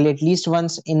 basically at least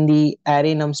once in the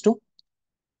array nums2,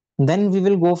 then we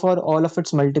will go for all of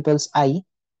its multiples I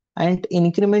and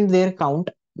increment their count,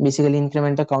 basically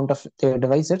increment the count of their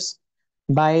divisors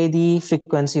by the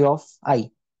frequency of I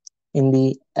in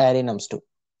the array nums2.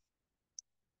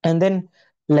 And then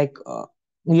like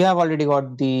you have already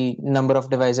got the number of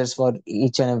divisors for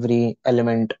each and every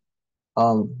element.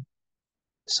 Um,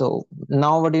 so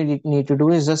now what you need to do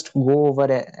is just go over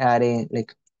array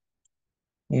like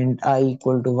int I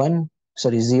equal to 1,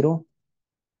 sorry 0,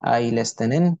 I less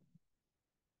than n,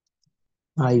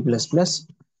 I plus plus,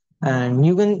 and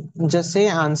you can just say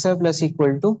answer plus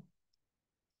equal to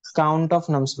count of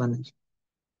nums1.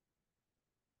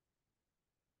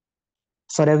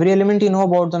 For every element, you know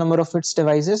about the number of its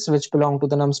devices which belong to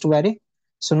the nums2 array.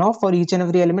 So now for each and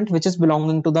every element which is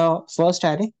belonging to the first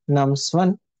array,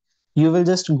 nums1, you will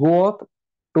just go up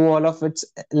to all of its,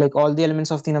 like all the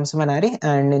elements of the nums1 array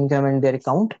and increment their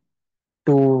count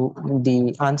to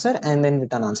the answer and then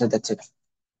return answer. That's it.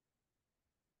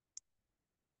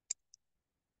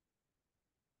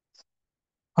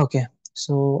 Okay,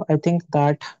 so I think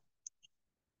that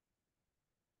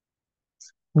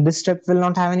this step will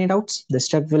not have any doubts. This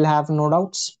step will have no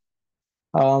doubts.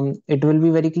 It will be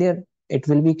very clear. It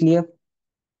will be clear.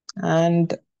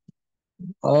 And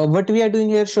what we are doing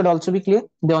here should also be clear.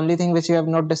 The only thing which we have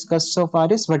not discussed so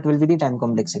far is what will be the time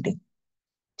complexity.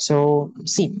 So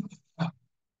see,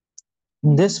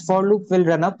 this for loop will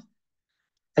run up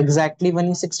exactly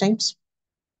 1e6 times.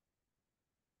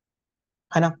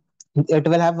 Hana? It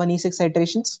will have 1e6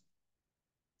 iterations.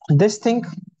 This thing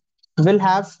will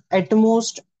have at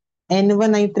most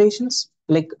n1 iterations.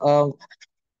 Like out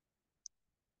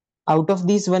of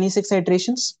these 1e6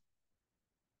 iterations,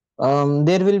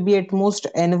 there will be at most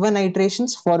n1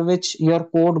 iterations for which your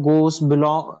code goes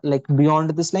belong like beyond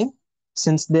this line,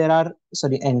 since there are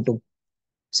sorry n2,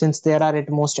 since there are at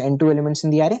most n2 elements in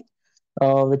the array,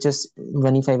 which is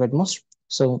 1e5 at most.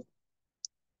 So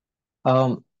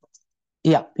um,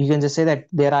 yeah, you can just say that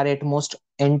there are at most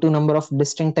n2 number of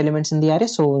distinct elements in the array,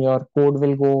 so your code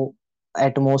will go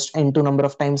at most n2 number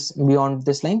of times beyond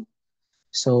this line.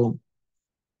 So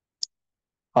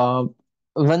uh,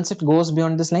 once it goes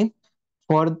beyond this line,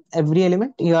 for every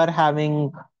element you are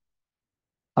having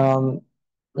um,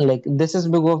 like this is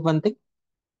big of one thing,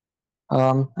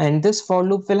 and this for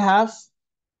loop will have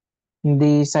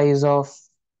the size of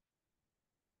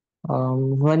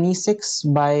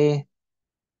 1e6 by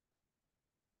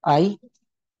I.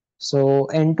 So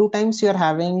n2 times you are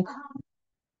having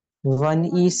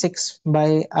 1e6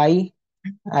 by I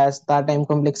as the time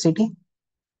complexity.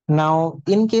 Now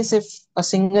in case if a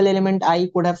single element I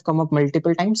could have come up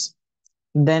multiple times,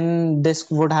 then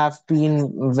this would have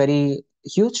been very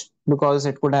huge because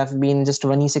it could have been just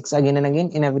 1e6 again and again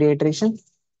in every iteration.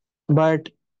 But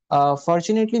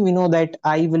fortunately, we know that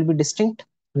I will be distinct.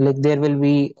 Like there will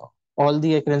be all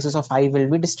the occurrences of I will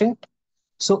be distinct.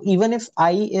 So even if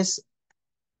I is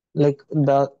like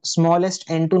the smallest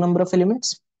n2 number of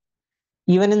elements,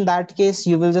 even in that case,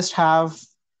 you will just have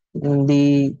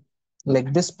the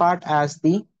like this part as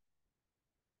the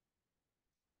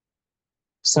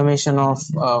summation of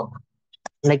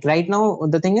like right now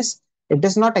the thing is it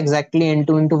is not exactly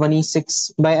n2 into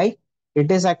 1e6 by I.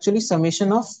 It is actually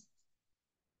summation of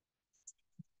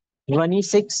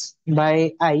 1e6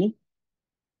 by I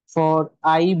for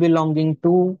I belonging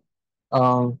to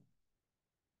uh,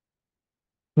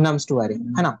 nums2 array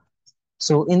है ना.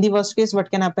 So in the worst case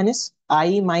what can happen is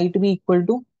I might be equal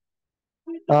to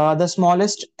the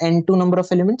smallest n2 number of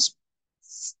elements.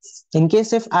 In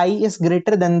case if I is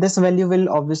greater, then this value will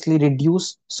obviously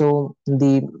reduce, so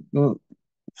the mm,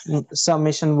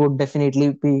 summation would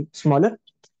definitely be smaller.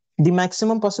 The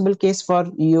maximum possible case for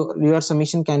your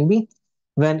summation can be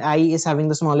when I is having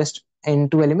the smallest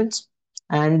n2 elements,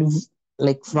 and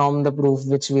like from the proof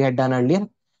which we had done earlier,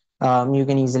 you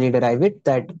can easily derive it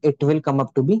that it will come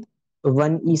up to be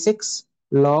 1e6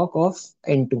 log of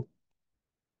n2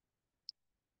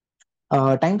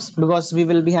 times, because we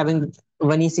will be having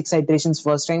 1e6 iterations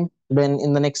first time, then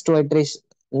in the next two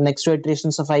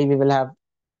iterations of I we will have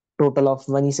total of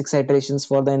 1e6 iterations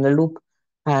for the inner loop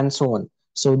and so on.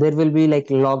 So there will be like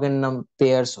log n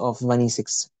pairs of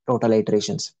 1e6 total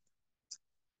iterations.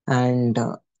 and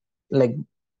like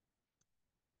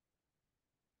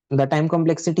the time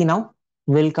complexity now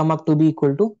will come up to be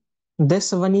equal to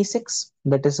this 1e6,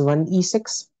 that is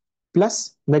 1e6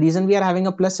 plus. The reason we are having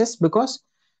a plus is because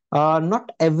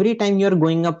not every time you're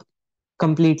going up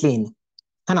completely in,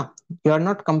 है ना? You are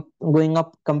not going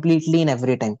up completely in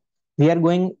every time. We are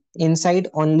going inside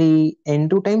only n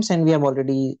two times, and we have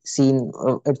already seen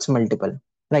its multiple,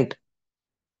 right?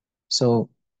 So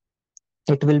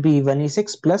it will be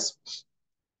 1e6 plus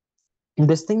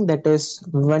this thing, that is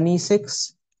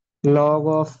 1e6 log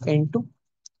of n2.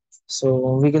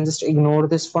 So we can just ignore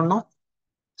this for now.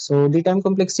 So the time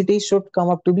complexity should come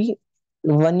up to be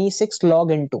 1e6 log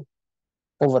n2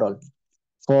 overall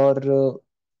for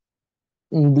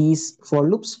these for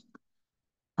loops.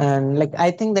 And like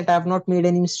I think that I have not made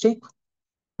any mistake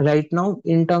right now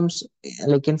in terms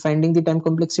like in finding the time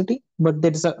complexity, but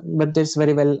there's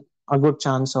very well a good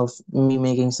chance of me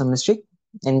making some mistake.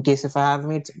 In case if I have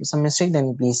made some mistake,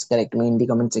 then please correct me in the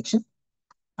comment section.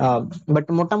 But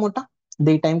mota mota,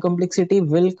 the time complexity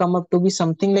will come up to be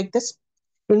something like this.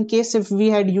 In case if we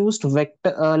had used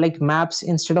vector like maps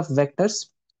instead of vectors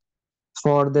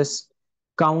for this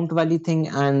count valley thing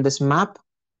and this map,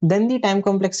 then the time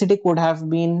complexity could have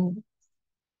been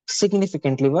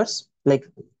significantly worse. Like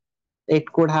it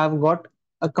could have got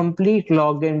a complete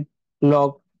log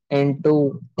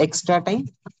into extra time,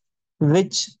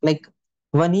 which like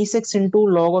 1e6 into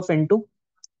log of n2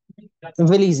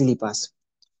 will easily pass.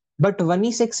 But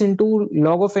 1e6 into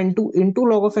log of n2 into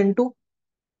log of n2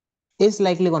 is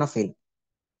likely gonna fail.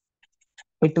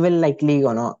 It will likely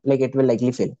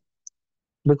fail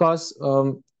because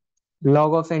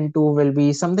log of n2 will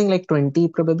be something like 20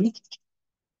 probably,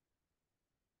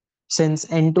 since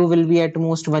n2 will be at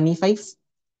most 1e5.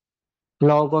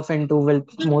 Log of n2 will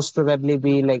most probably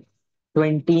be like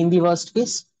 20 in the worst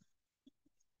case.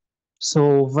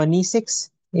 So 1e6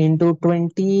 into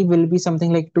 20 will be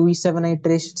something like 2e7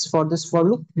 iterations for this for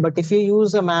loop. But if you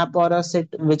use a map or a set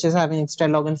which is having extra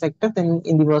log and factor, then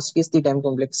in the worst case, the time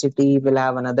complexity will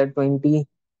have another 20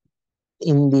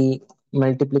 in the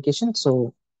multiplication.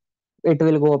 So it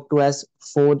will go up to as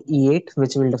 4e8,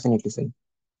 which will definitely fail.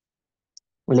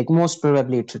 Like most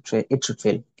probably it should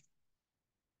fail.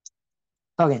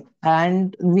 Okay,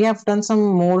 and we have done some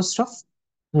more stuff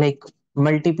like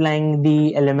multiplying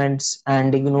the elements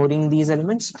and ignoring these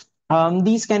elements.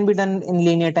 These can be done in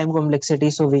linear time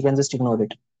complexity, so we can just ignore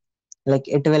it. Like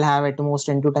it will have at most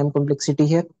n2 time complexity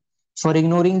here. For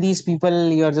ignoring these people,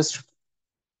 you're just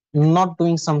not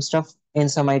doing some stuff in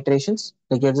some iterations.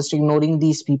 Like you're just ignoring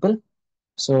these people.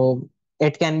 So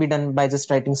it can be done by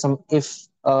just writing some if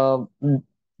the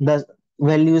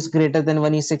value is greater than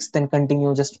 1e6, then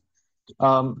continue just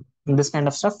this kind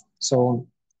of stuff. So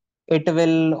it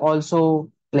will also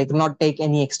like not take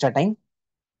any extra time.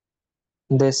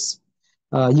 This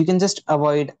you can just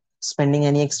avoid spending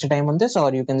any extra time on this,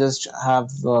 or you can just have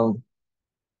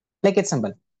like it's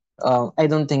simple. I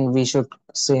don't think we should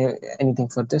say anything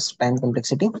for this time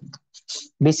complexity.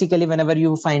 Basically, whenever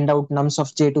you find out nums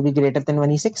of j to be greater than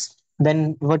 1e6,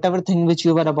 then whatever thing which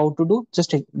you were about to do,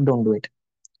 just don't do it.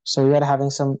 So you are having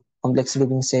some complexity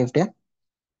being saved here.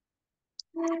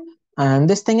 And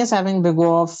this thing is having big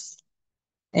O of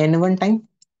n1 time.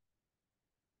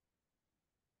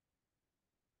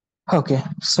 Okay,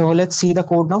 so let's see the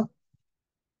code now.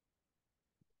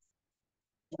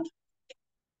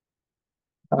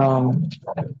 Um,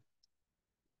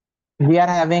 we are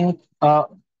having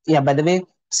yeah, by the way,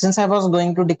 since I was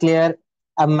going to declare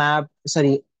a map,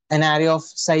 sorry, an array of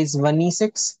size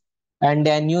 1e6, and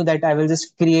I knew that I will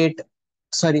just create,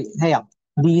 sorry, yeah,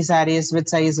 these arrays with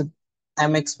size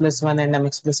mx plus 1 and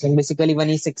mx plus 1, basically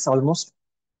 1e6 almost.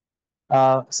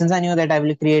 Since I knew that I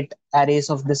will create arrays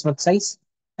of this much size,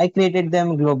 I created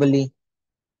them globally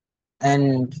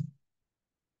and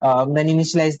then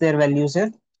initialize their values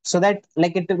here, so that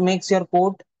like it makes your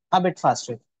code a bit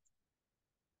faster.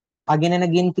 Again and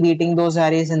again creating those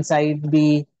arrays inside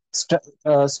the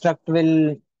struct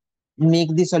will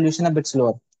make the solution a bit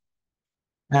slower.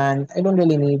 And I don't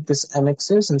really need this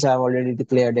mx since I've already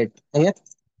declared it here.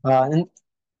 And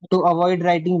to avoid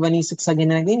writing 1e6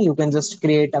 again and again, you can just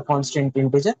create a constant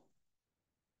integer.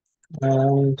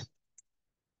 And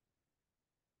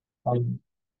um,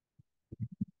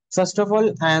 first of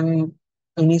all, I'm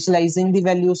initializing the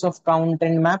values of count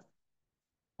and map.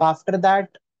 After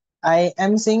that, I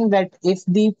am saying that if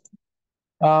the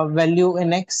value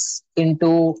in x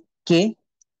into k,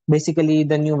 basically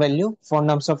the new value for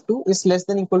nums of 2 is less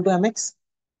than equal to mx,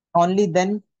 only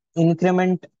then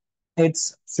increment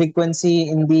its frequency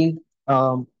in the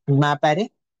map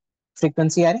array,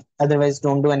 frequency array. Otherwise,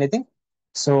 don't do anything.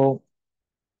 So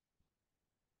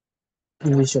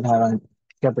we should have a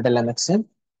capital MXN.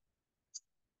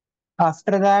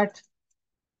 After that,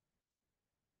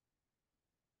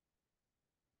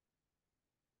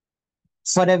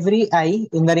 for every I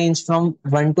in the range from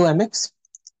 1 to MX,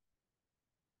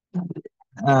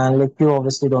 like you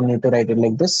obviously don't need to write it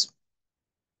like this.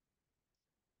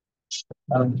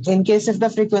 In case if the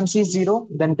frequency is zero,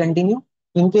 then continue.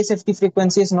 In case if the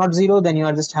frequency is not zero, then you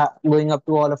are just going up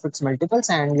to all of its multiples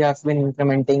and you have been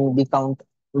incrementing the count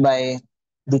by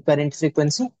the current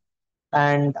frequency.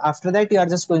 And after that, you are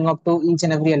just going up to each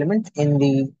and every element in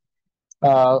the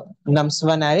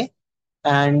nums1 array,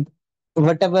 and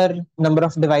whatever number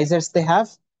of divisors they have,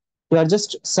 you are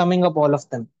just summing up all of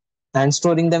them and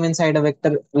storing them inside a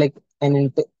vector like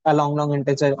a long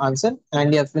integer answer,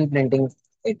 and you have been printing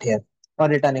it here or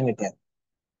returning it here.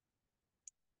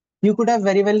 You could have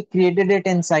very well created it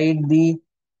inside the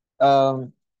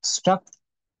struct,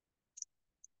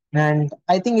 and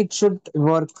I think it should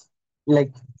work.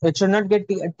 Like, it should not get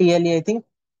TLE, I think,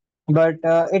 but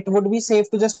it would be safe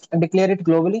to just declare it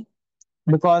globally,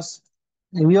 because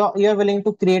you are willing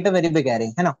to create a very big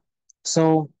array, है ना?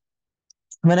 So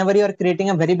whenever you are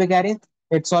creating a very big array,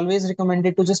 it's always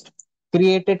recommended to just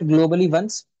create it globally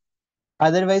once.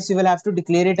 Otherwise, you will have to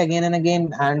declare it again and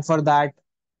again, and for that,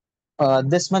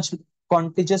 this much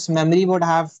contiguous memory would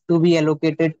have to be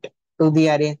allocated to the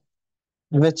array,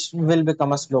 which will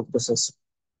become a slow process.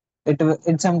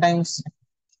 It sometimes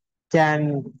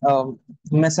can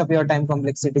mess up your time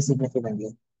complexity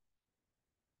significantly.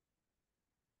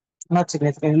 Not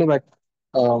significantly, but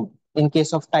in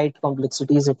case of tight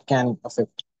complexities, it can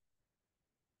affect.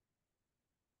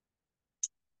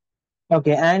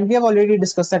 Okay, and we have already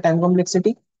discussed the time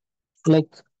complexity.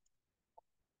 Like,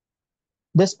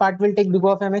 this part will take big O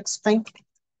of mx time.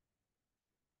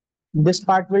 This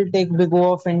part will take big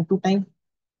O of n2 time.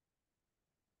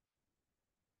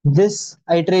 This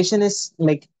iteration is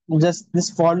like just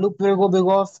this for loop will go big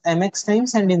O of mx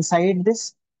times, and inside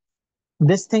this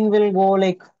thing will go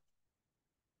like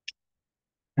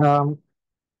um,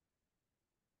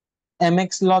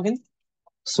 mx log n.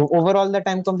 So overall, the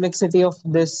time complexity of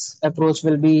this approach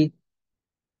will be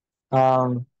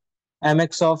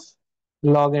mx of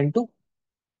log n2,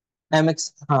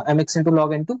 mx into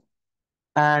log n2,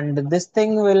 and this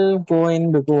thing will go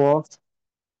in big O of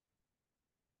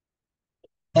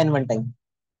n1 time.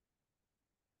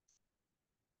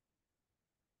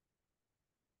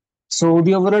 So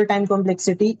the overall time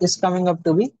complexity is coming up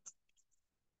to be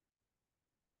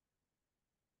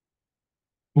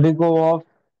big O of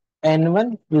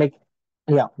n1, like,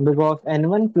 yeah, big O of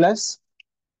n1 plus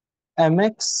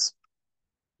mx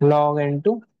log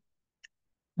n2,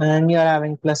 and you are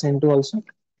having plus n2 also.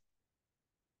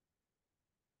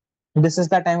 This is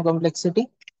the time complexity,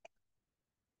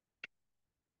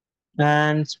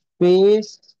 and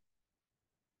space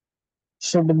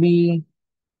should be,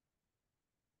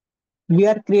 we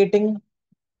are creating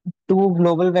two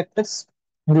global vectors,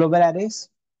 global arrays,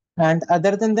 and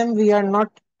other than them, we are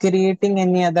not creating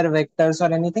any other vectors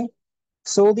or anything.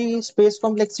 So the space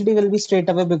complexity will be straight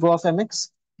away big O of mx,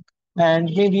 and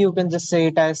maybe you can just say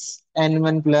it as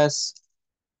n1 plus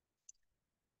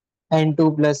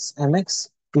n2 plus mx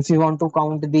if you want to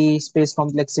count the space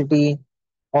complexity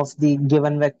of the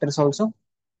given vectors also.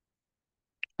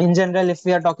 In general, if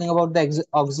we are talking about the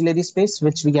auxiliary space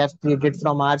which we have created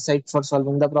from our side for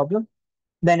solving the problem,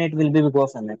 then it will be big O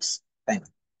of mx time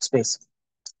space.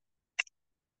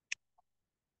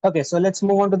 Okay, so let's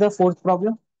move on to the fourth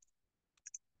problem.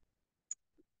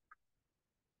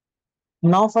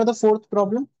 Now for the fourth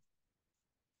problem,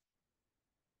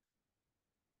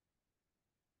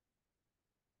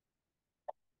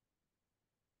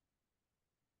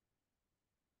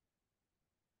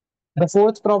 the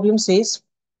fourth problem says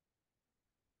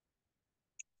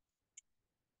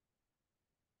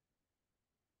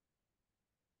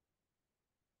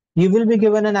you will be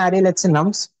given an array, let's say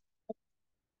nums,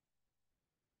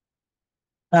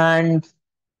 and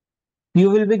you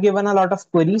will be given a lot of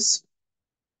queries,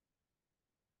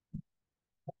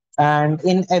 and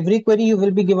in every query you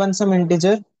will be given some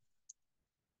integer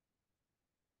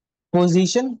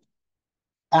position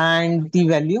and the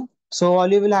value. So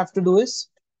all you will have to do is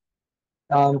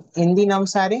in the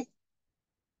nums array,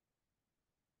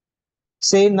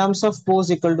 say nums of pos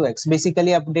equal to x.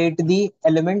 Basically, update the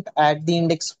element at the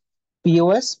index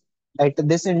pos at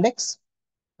this index,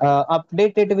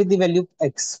 update it with the value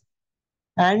x,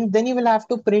 and then you will have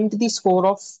to print the score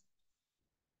of,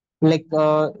 like,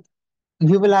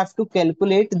 you will have to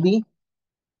calculate the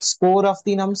score of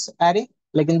the nums array.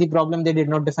 Like in the problem, they did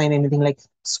not define anything like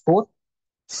score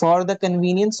for the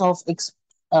convenience of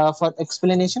for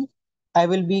explanation. I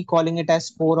will be calling it as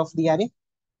score of the array.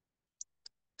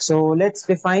 So let's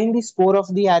define the score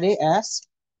of the array as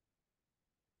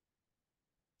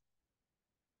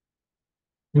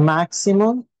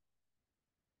maximum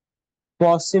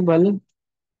possible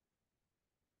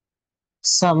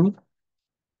sum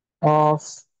of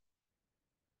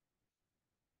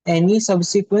any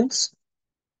subsequence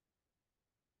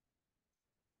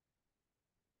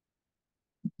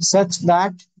such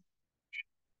that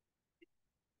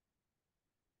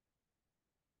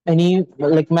any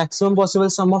like maximum possible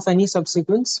sum of any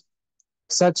subsequence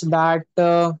such that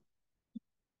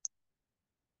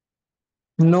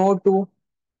no two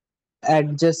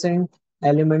adjacent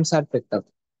elements are picked up.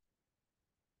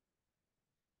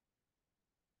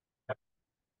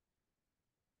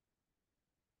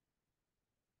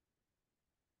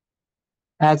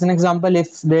 As an example,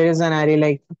 if there is an array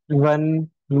like 1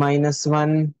 minus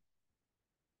 1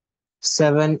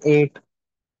 7 8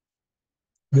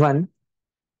 1,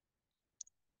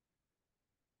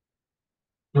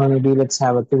 or maybe let's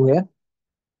have a 2 here.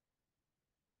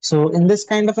 So in this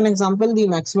kind of an example, the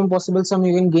maximum possible sum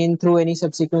you can gain through any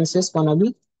subsequence is gonna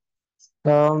be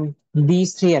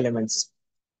these three elements.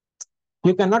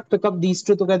 You cannot pick up these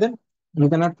two together. You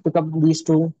cannot pick up these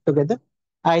two together.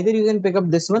 Either you can pick up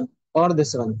this one or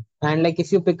this one. And like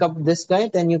if you pick up this guy,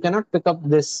 then you cannot pick up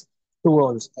this two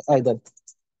also either.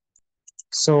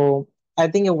 So I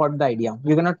think you got the idea.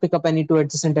 You cannot pick up any two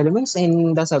adjacent elements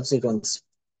in the subsequence.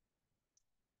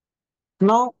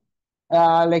 Now,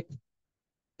 like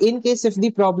in case if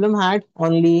the problem had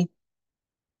only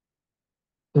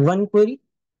one query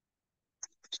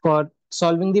for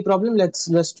solving the problem, let's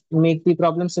just make the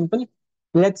problem simple.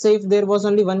 Let's say if there was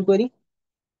only one query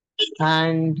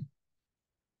and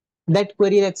that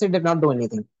query, let's say, did not do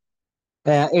anything.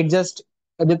 It just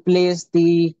replaced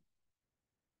the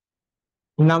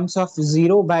nums of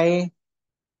zero by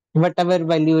whatever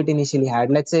value it initially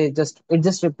had. Let's say just it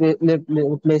just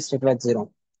replaced it with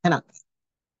zero. है ना?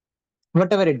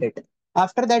 Whatever it did.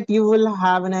 After that, you will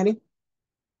have an array.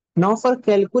 Now for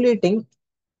calculating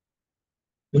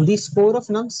the score of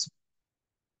nums,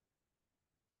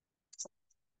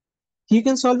 you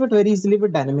can solve it very easily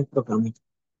with dynamic programming.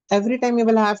 Every time you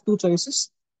will have two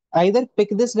choices. Either pick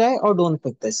this guy or don't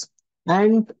pick this.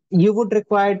 And you would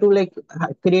require to like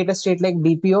create a state like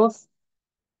dp of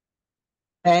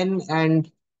n and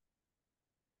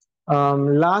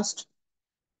last,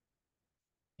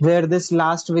 where this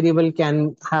last variable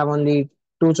can have only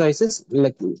two choices.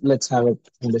 Like let's have it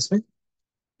in this way.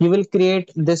 You will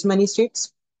create this many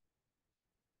states.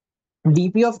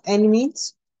 dp of n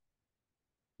means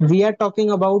we are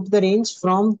talking about the range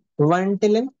from 1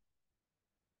 till n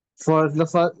for the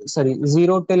first, sorry,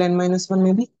 0 till n minus 1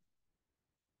 maybe.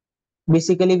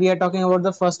 Basically we are talking about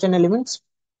the first 10 elements,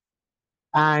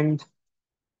 and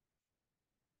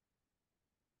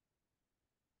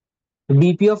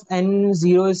dp of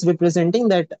n0 is representing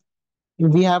that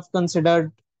we have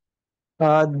considered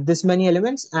this many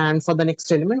elements, and for the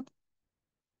next element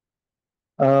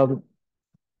um,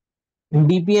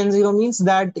 dpn0 means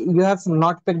that you have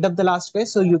not picked up the last guy,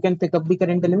 so you can pick up the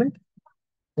current element.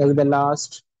 Like the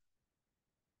last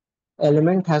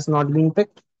element has not been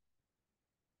picked.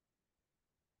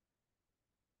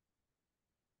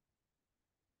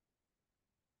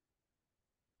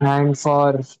 And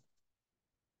for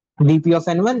dp of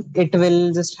n1, it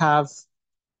will just have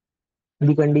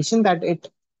the condition that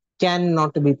it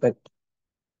cannot be picked.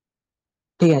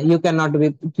 Yeah, you cannot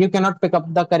pick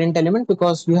up the current element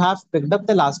because you have picked up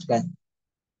the last guy.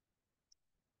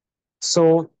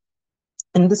 So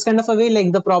in this kind of a way,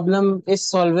 like the problem is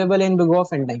solvable in big O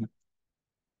of n time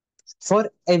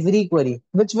for every query,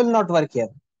 which will not work here.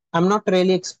 I'm not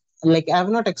really like I have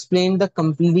not explained the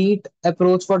complete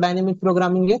approach for dynamic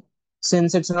programming yet,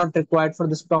 since it's not required for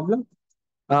this problem.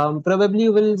 Probably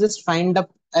you will just find up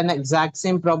an exact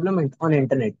same problem on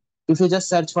internet. If you just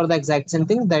search for the exact same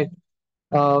thing, that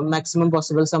maximum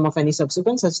possible sum of any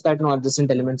subsequence such that no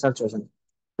adjacent elements are chosen,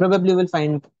 probably you will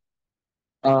find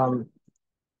um,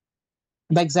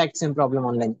 the exact same problem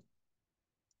online.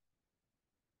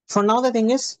 For now, the thing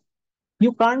is,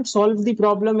 you can't solve the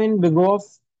problem in big O of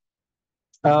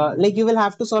like you will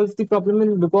have to solve the problem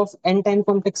in big O of n time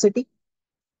complexity,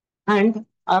 and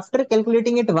after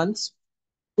calculating it once,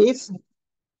 if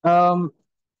um,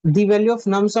 the value of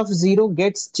nums of 0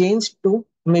 gets changed to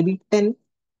maybe 10,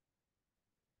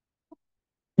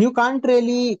 you can't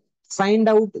really find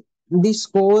out the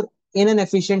score in an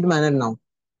efficient manner now.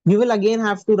 You will again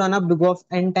have to run up big O of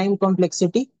n time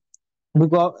complexity,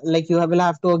 because like you will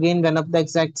have to again run up the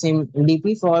exact same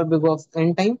dp for big O of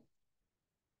n time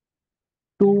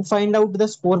to find out the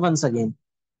score once again.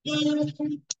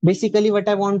 Basically, what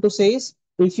I want to say is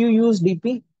if you use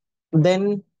DP,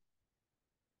 then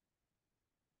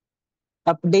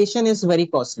updation is very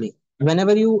costly.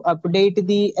 Whenever you update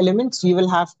the elements, you will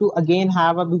have to again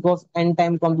have a big of n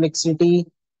time complexity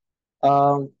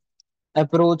uh,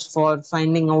 approach for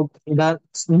finding out the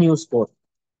new score.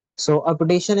 So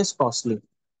updation is costly.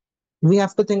 We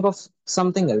have to think of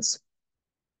something else.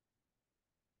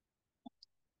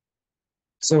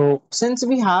 So since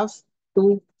we have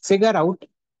to figure out,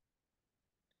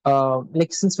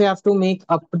 since we have to make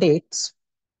updates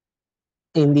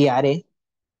in the array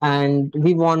and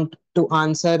we want to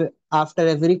answer after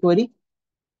every query,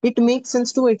 it makes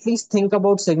sense to at least think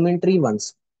about segment tree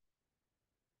once.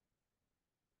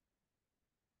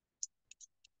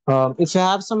 If you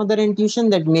have some other intuition,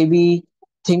 that maybe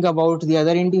think about the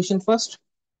other intuition first.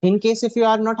 In case if you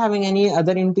are not having any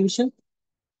other intuition,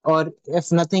 or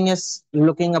if nothing is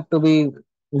looking up to be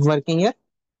working here,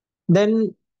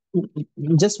 then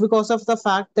just because of the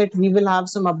fact that we will have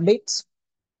some updates,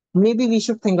 maybe we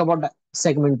should think about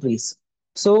segment trees.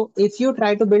 So if you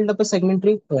try to build up a segment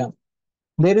tree, yeah,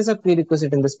 there is a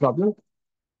prerequisite in this problem.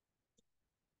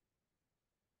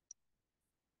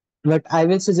 What I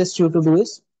will suggest you to do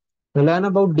is learn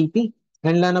about DP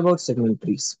and learn about segment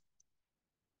trees.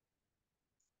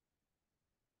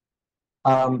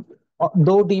 Um,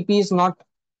 though DP is not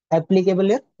applicable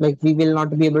here, like we will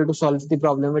not be able to solve the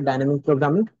problem with dynamic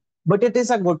programming, but it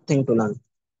is a good thing to learn.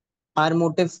 Our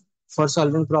motive for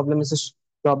solving problems is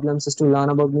to learn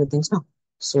about new things now.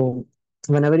 So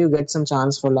whenever you get some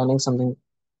chance for learning something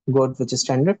good which is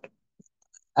standard,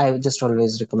 I would just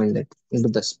always recommend it into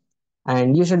this.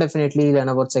 And you should definitely learn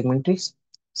about segment trees,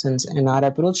 since in our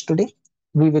approach today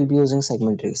we will be using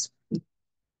segment trees.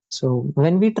 So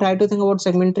when we try to think about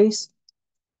segment trees,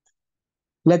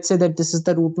 let's say that this is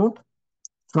the root node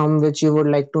from which you would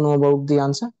like to know about the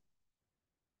answer.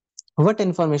 What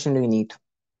information do you need?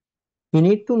 You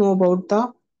need to know about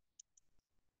the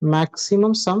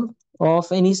maximum sum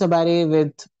of any subarray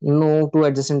with no two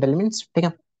adjacent elements. Take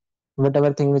up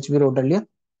whatever thing which we wrote earlier.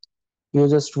 You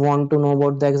just want to know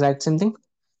about the exact same thing.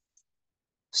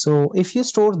 So if you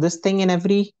store this thing in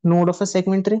every node of a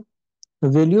segment tree,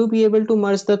 will you be able to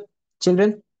merge the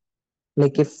children?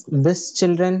 Like if this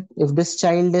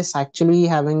child is actually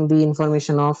having the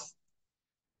information of,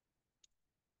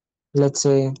 let's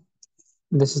say,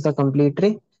 this is the complete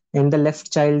tree, and the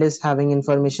left child is having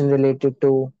information related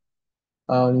to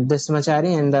this much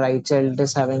array, and the right child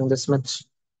is having this much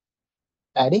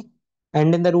array,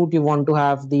 and in the root you want to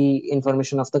have the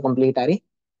information of the complete array.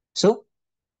 So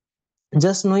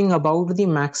just knowing about the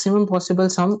maximum possible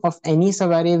sum of any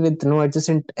subarray with no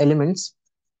adjacent elements,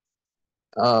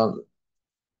 uh,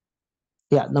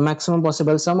 yeah, the maximum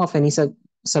possible sum of any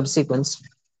subsequence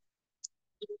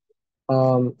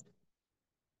um,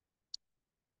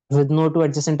 with no two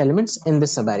adjacent elements in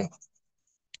this subarray.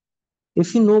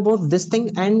 If you know about this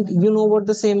thing and you know about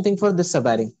the same thing for this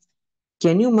subarray,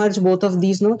 can you merge both of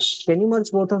these nodes? Can you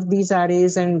merge both of these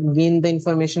arrays and gain the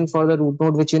information for the root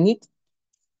node which you need?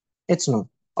 It's no.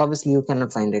 Obviously, you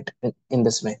cannot find it in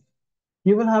this way.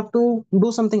 You will have to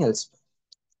do something else.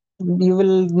 You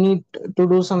will need to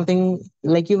do something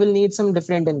like you will need some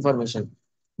different information.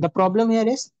 The problem here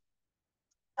is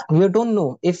you don't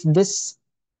know if this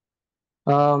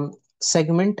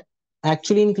segment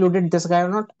actually included this guy or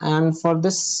not, and for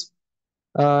this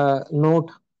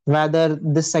note whether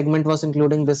this segment was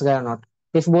including this guy or not.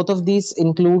 If both of these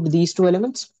include these two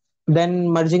elements, then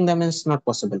merging them is not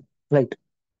possible, right?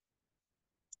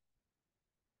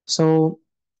 So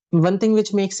one thing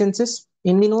which makes sense is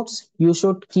in the notes, you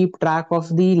should keep track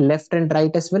of the left and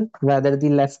right as well, whether the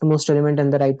leftmost element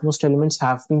and the rightmost elements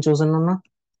have been chosen or not.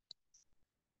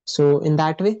 So in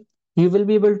that way, you will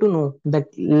be able to know that,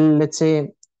 let's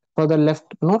say, for the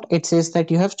left node, it says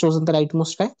that you have chosen the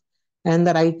rightmost guy, and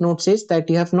the right node says that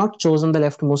you have not chosen the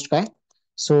leftmost guy.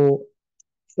 So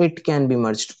it can be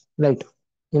merged, right?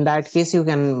 In that case, you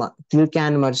can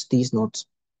merge these nodes.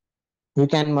 You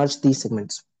can merge these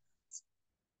segments.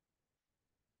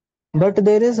 But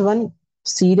there is one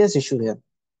serious issue here.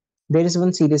 There is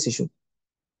one serious issue.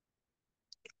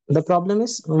 The problem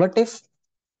is, what if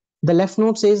the left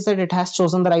node says that it has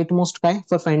chosen the rightmost guy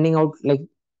for finding out like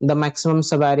the maximum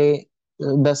subarray,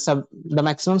 the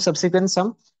maximum subsequent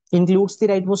sum includes the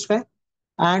rightmost guy,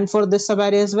 and for this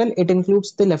subarray as well, it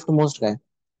includes the leftmost guy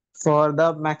for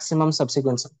the maximum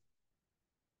subsequent sum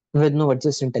with no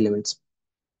adjacent elements.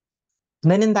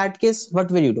 Then in that case, what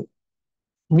will you do?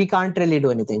 We can't really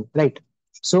do anything, right?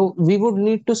 So we would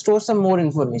need to store some more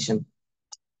information.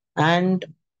 And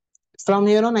from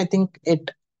here on, I think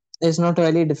it is not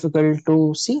very difficult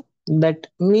to see. that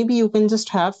maybe you can just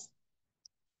have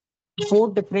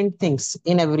four different things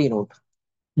in every node.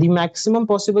 The maximum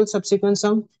possible subsequent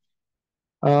sum,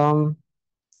 um,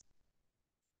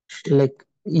 like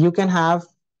you can have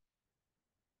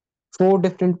four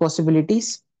different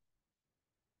possibilities.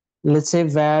 Let's say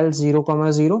val 0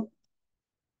 comma 0,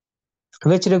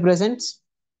 which represents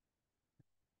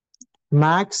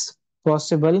max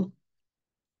possible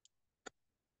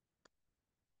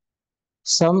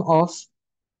sum of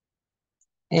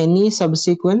any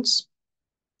subsequence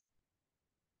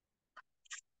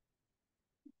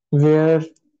where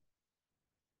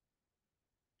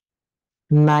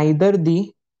neither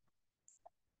the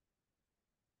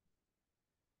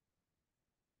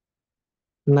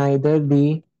neither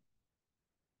the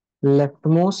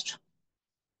leftmost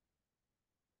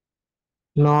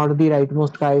nor the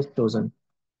rightmost guy is chosen.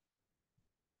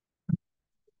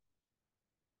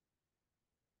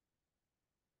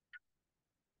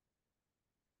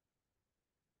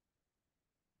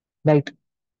 Right?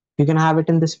 You can have it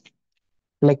in this,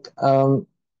 like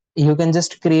you can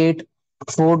just create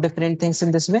four different things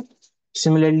in this way.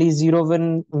 Similarly, 0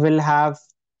 will have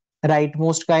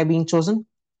rightmost guy being chosen.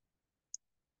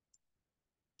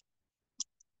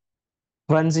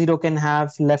 1 0 can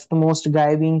have leftmost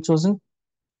guy being chosen,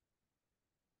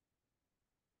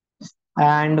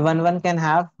 and 1 1 can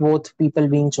have both people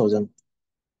being chosen.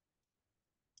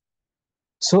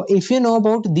 So if you know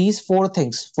about these four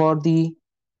things for the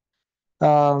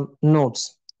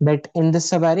nodes, that in this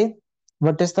subarray,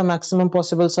 what is the maximum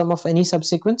possible sum of any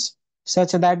subsequence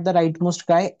such that the rightmost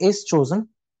guy is chosen,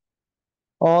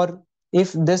 or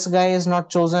if this guy is not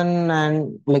chosen,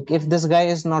 and like if this guy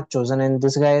is not chosen and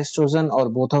this guy is chosen, or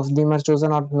both of them are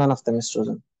chosen, or none of them is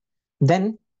chosen,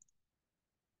 then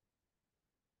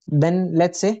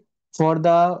let's say for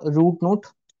the root node,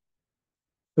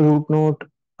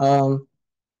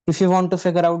 if you want to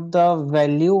figure out the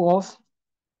value of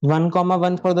 1 comma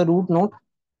 1 for the root node,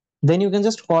 then you can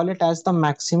just call it as the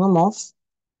maximum of,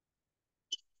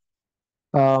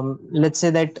 let's say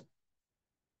that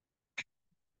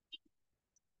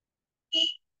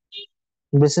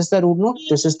this is the root node,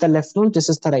 this is the left node, this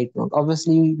is the right node.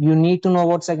 Obviously you need to know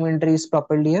what segment tree is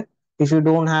properly here. If you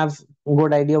don't have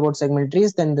good idea about segment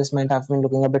trees, then this might have been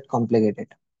looking a bit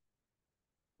complicated.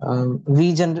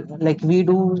 We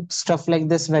do stuff like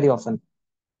this very often,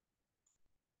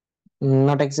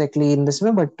 not exactly in this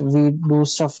way, but we do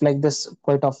stuff like this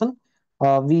quite often.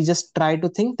 We just try to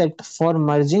think that for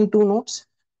merging two nodes,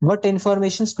 what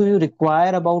informations do you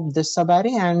require about this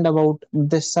subarray and about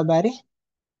this subarray.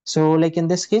 So like in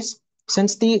this case,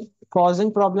 since the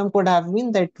causing problem could have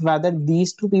been that whether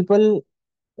these two people,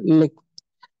 like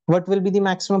what will be the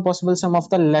maximum possible sum of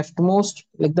the leftmost,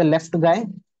 like the left guy,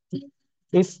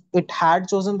 if it had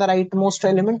chosen the rightmost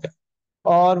element,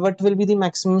 or what will be the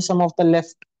maximum sum of the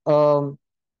left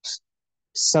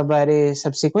subarray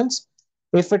subsequence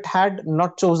if it had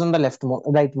not chosen the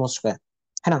rightmost guy.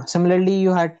 है ना? Similarly,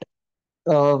 you had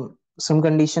some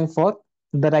condition for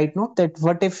the right node, that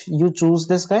what if you choose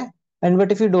this guy and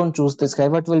what if you don't choose this guy,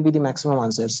 what will be the maximum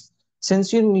answers.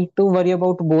 Since you need to worry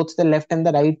about both the left and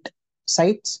the right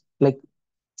sides, like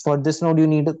for this node you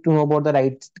need to know about the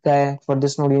right guy, for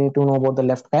this node you need to know about the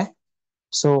left guy.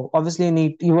 So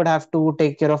obviously you would have to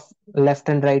take care of left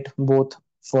and right both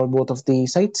for both of the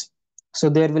sides. So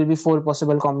there will be four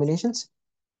possible combinations,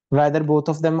 whether both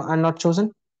of them are not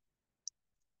chosen,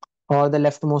 or the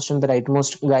leftmost and the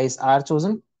rightmost guys are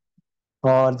chosen,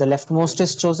 or the leftmost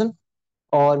is chosen,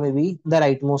 or maybe the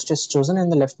rightmost is chosen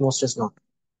and the leftmost is not.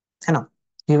 है ना?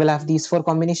 You will have these four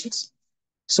combinations.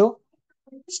 So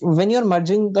when you're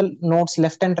merging the nodes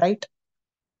left and right,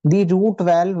 the root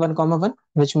val 1 comma 1,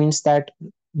 which means that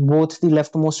both the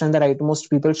leftmost and the rightmost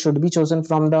people should be chosen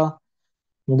from the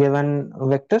given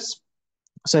vectors,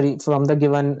 sorry, from the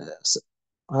given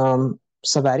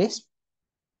subarrays.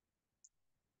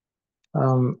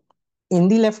 In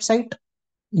the left side,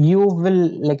 you will,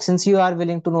 like since you are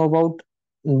willing to know about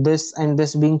this and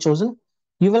this being chosen,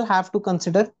 you will have to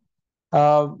consider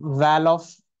val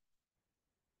of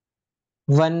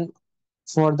 1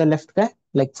 for the left guy.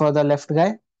 Like for the left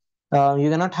guy, you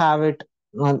cannot have it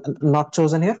not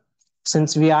chosen here,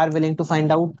 since we are willing to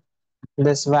find out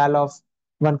this val of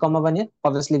 1 comma 1 here.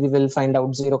 Obviously we will find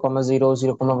out 0 comma 0,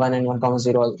 0 comma 1 and 1 comma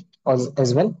 0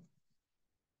 as well.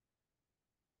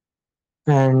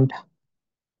 And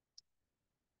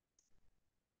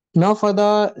now for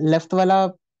the left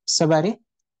wala subarray,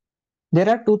 there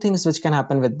are two things which can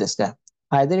happen with this guy.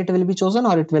 Either it will be chosen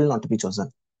or it will not be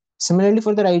chosen. Similarly,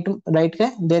 for the right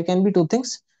guy, there can be two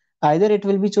things. Either it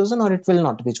will be chosen or it will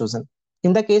not be chosen.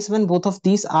 In the case when both of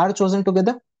these are chosen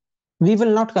together, we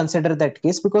will not consider that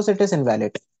case because it is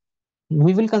invalid.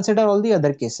 We will consider all the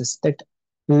other cases that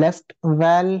left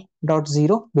val dot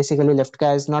zero, basically left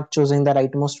guy is not choosing the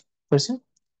rightmost person,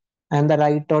 and the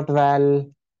right dot val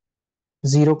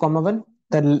 0 comma 1,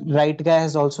 the right guy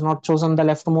has also not chosen the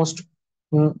leftmost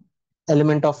mm,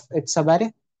 element of its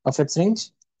subarray of its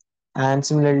range, and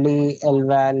similarly l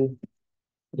val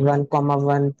 1 comma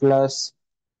 1 plus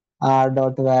r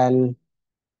dot val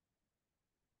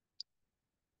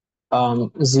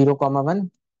 0 comma 1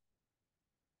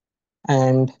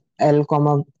 and l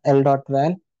comma l dot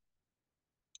val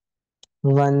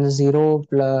 1 0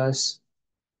 plus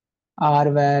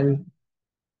r val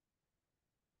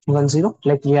 1 0,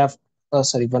 like we have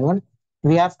sorry 1 1,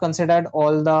 we have considered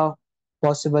all the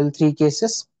possible three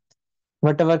cases.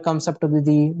 Whatever comes up to be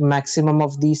the maximum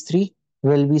of these three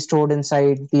will be stored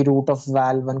inside the root of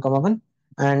val 1 comma 1,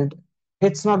 and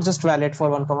it's not just valid for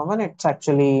 1 comma 1, it's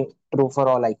actually true for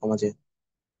all I comma j.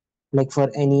 Like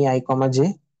for any I comma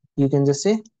j, you can just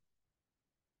say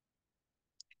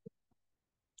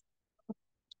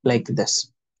like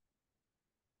this.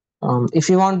 If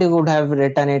you want, you would have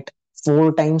written it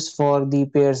four times for the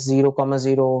pairs 0 comma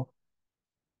 0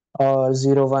 or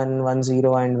 0 1 1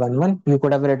 0 and 1 1. You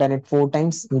could have written it four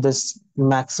times this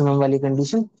maximum value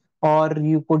condition, or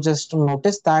you could just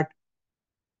notice that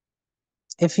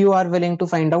if you are willing to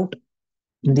find out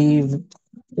the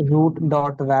root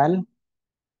dot val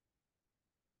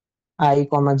I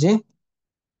comma j,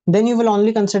 then you will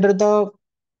only consider the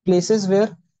places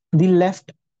where the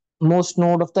left most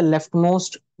node of the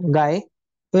leftmost guy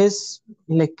is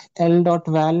like l dot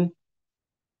val.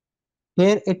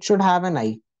 Here it should have an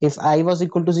I. If I was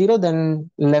equal to 0, then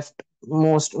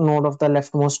leftmost node of the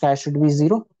leftmost guy should be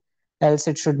 0, else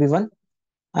it should be 1.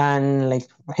 And like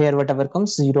here, whatever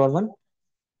comes 0 or 1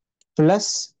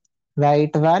 plus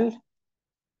right val.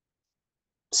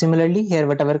 Similarly, here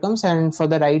whatever comes, and for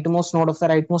the rightmost node of the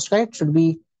rightmost guy, it should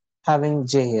be having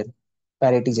j here,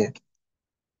 parity j.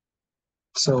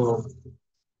 So,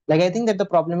 like I think that the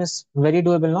problem is very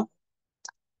doable now.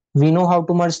 We know how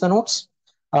to merge the nodes.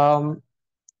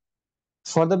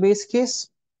 For the base case,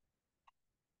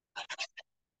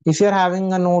 if you're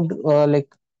having a node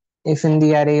like if in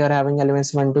the array you're having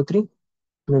elements 1 2 3,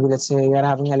 maybe let's say you're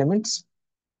having elements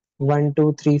 1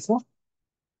 2 3 4,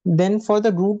 then for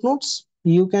the root nodes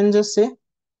you can just say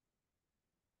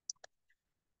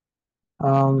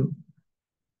um,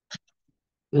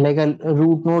 like a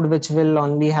root node which will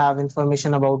only have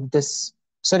information about this.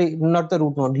 Sorry, not the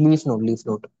root node, leaf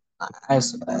node.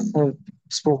 As I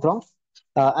spoke wrong.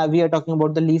 We are talking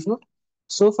about the leaf node.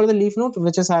 So for the leaf node,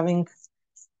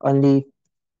 only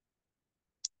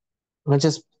which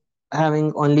is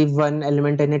having only one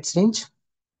element in its range,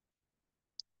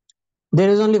 there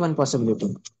is only one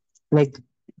possibility. Like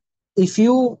if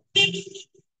you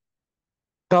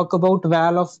talk about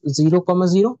val of 0 comma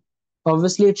 0,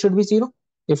 obviously it should be 0.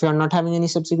 If you are not having any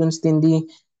subsequence, then the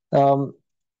um,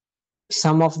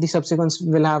 sum of the subsequence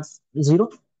will have 0.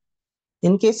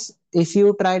 In case if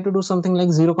you try to do something like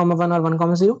 0 comma 1 or 1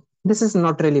 comma 0, this is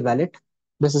not really valid.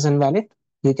 This is invalid.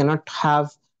 You cannot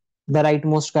have the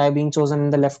rightmost guy being chosen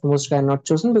and the leftmost guy not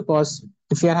chosen, because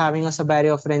if you are having a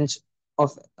subarray of range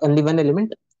of only one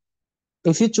element,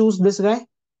 if you choose this guy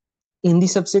in the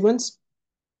subsequence,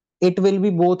 it will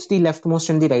be both the leftmost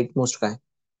and the rightmost guy.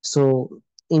 So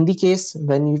in the case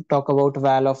when you talk about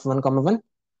val of 1 comma 1,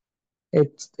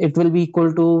 it will be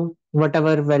equal to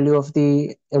whatever value of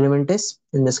the element is.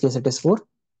 In this case, it is 4.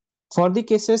 For the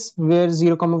cases where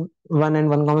 0 comma 1 and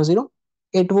 1 comma 0,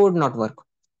 it would not work.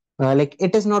 Like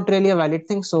it is not really a valid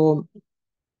thing. So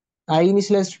I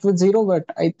initialized it with 0, but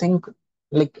I think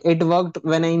like it worked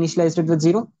when I initialized it with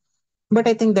 0. But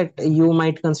I think that you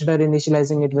might consider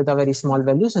initializing it with a very small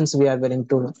value, since we are willing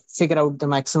to figure out the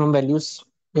maximum values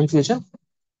in future.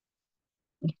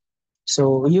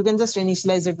 So you can just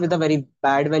initialize it with a very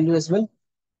bad value as well.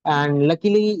 And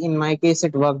luckily, in my case,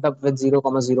 it worked up with 0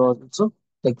 comma 0 also,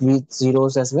 like with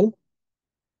zeros as well.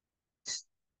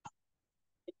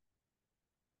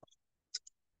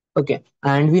 Okay,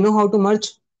 and we know how to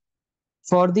merge.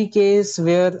 For the case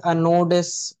where a node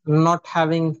is not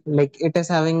having, like it is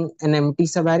having an empty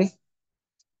subarray,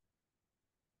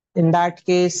 in that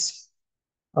case,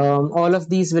 all of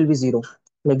these will be 0,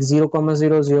 like 0 comma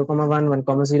 0 0 comma 1 1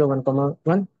 comma 0 1 comma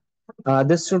 1.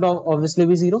 This should obviously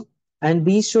be 0, and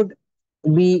these should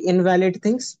be invalid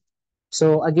things.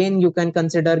 So again, you can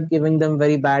consider giving them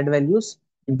very bad values,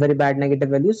 very bad negative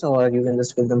values, or you can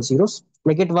just give them zeros.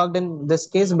 Like it worked in this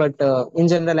case, but in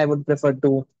general, I would prefer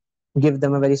to give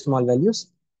them a very small values,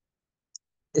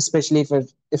 especially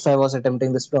if I was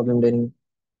attempting this problem during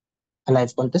a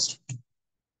live contest.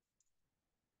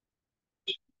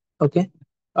 Okay.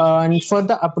 And for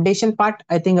the updation part,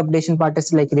 I think updation part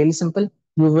is like really simple.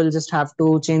 You will just have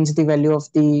to change the value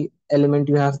of the element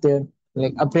you have there.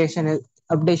 Like updation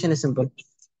is simple.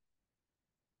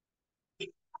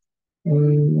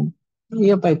 Mm,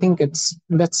 yep, I think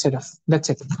that's it. That's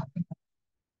it.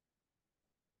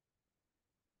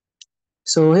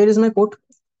 So here is my code.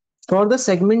 For the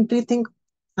segment tree thing,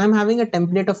 I'm having a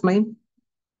template of mine,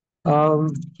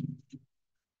 um,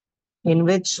 in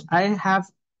which I have,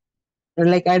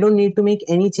 like, I don't need to make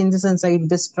any changes inside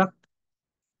this struct.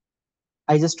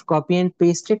 I just copy and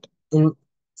paste it in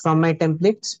from my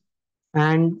templates,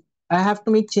 and I have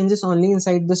to make changes only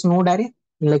inside this node array,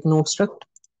 like node struct.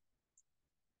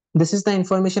 This is the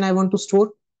information I want to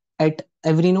store at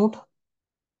every node.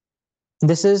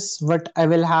 This is what I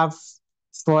will have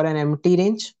for an empty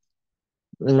range,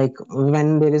 like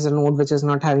when there is a node which is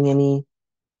not having any,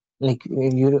 like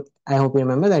you. I hope you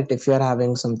remember that if you are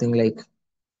having something like,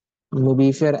 maybe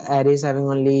if your array is having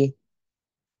only,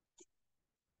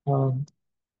 um,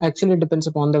 actually, it depends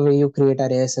upon the way you create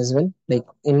arrays as well. Like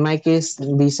in my case,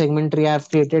 the segment tree I've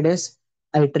created is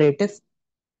iterative.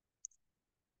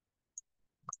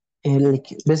 Like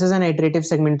this is an iterative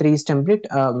segment trees template.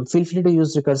 Feel free to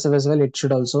use recursive as well. It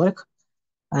should also work.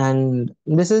 And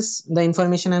this is the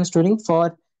information I'm storing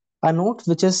for a node,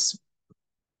 which is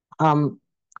um,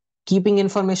 keeping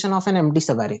information of an empty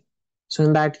subarray. So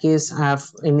in that case, I have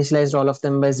initialized all of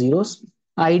them by zeros.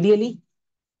 Ideally,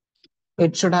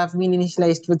 it should have been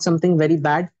initialized with something very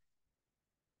bad,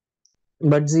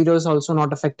 but zero is also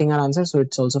not affecting our answer, so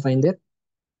it's also fine there.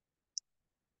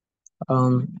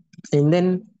 And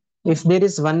then if there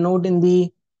is one node in the,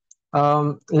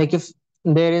 like if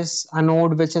there is a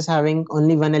node which is having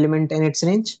only one element in its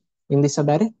range in the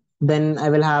subarray, then I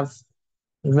will have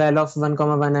val of 1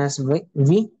 comma 1 as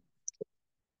v.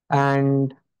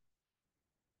 And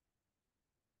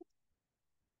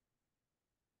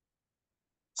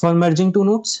for merging two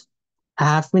nodes, I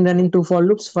have been running two for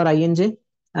loops for I and j,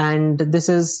 and this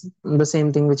is the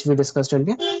same thing which we discussed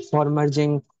earlier for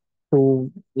merging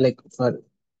two, like for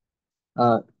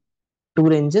uh, two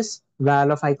ranges.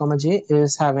 Val of I comma j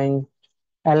is having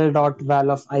L dot val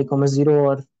of I comma 0,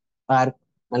 or R,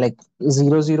 like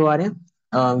 0 0 area.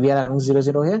 We are having 0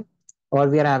 0 here, or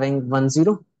we are having 1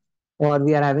 0, or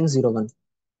we are having 0 1.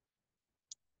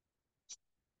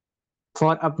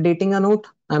 For updating a node,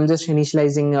 I'm just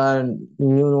initializing a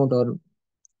new node, or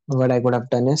what I could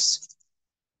have done is,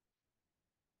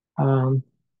 um,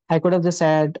 I could have just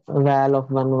add val of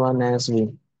 1 1 as v.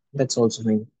 That's also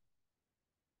fine.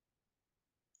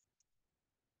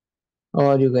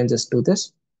 Or you can just do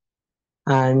this.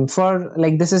 And for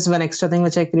like, this is one extra thing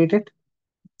which I created.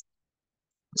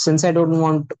 Since I don't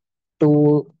want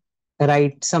to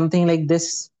write something like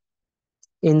this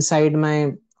inside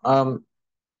my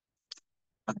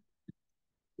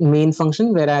main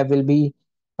function where I will be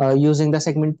using the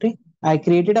segment tree, I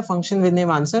created a function with name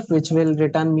answer which will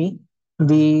return me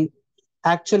the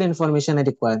actual information I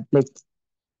require. Like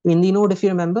in the node, if you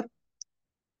remember,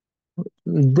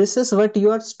 this is what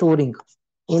you are storing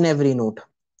in every node.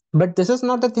 But this is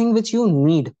not the thing which you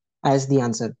need as the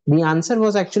answer. The answer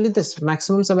was actually this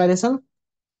maximum subarray sum,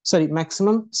 sorry,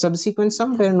 maximum subsequent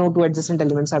sum where no two adjacent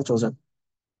elements are chosen,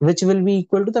 which will be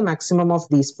equal to the maximum of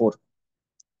these four.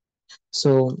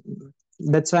 So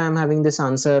that's why I'm having this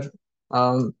answer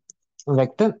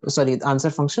vector, sorry, answer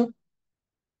function.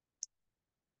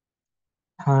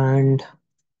 And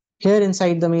here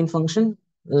inside the main function,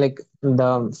 like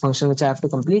the function which I have to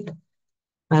complete,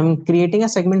 I'm creating a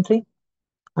segment tree.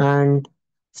 And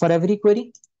for every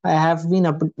query, I have been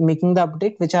making the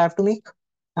update which I have to make.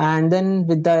 And then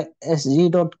with the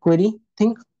sg.query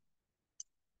thing,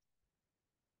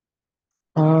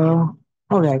 uh,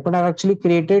 okay, I could have actually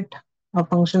created a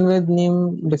function with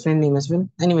different name as well.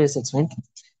 Anyways, it's fine.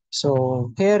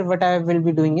 So here what I will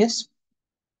be doing is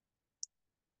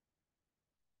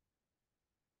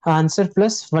answer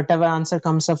plus whatever answer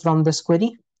comes up from this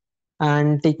query,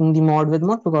 and taking the mod with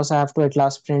mod, because I have to at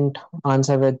last print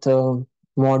answer with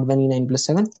mod 1e9 plus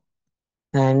 7.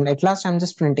 And at last I'm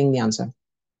just printing the answer.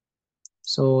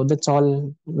 So that's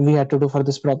all we had to do for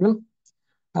this problem.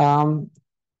 Um,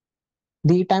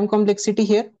 the time complexity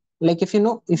here, like if you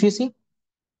know, if you see,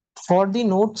 for the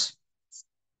nodes,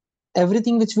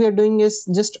 everything which we are doing is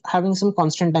just having some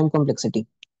constant time complexity.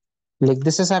 Like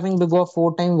this is having big O of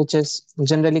 4 time, which is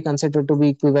generally considered to be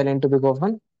equivalent to big O of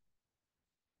 1.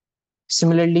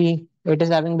 Similarly, it is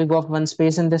having big O of 1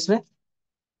 space in this way.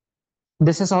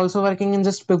 This is also working in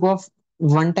just big O of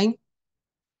 1 time.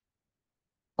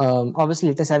 Obviously,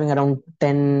 it is having around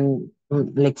 10,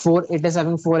 like 4, it is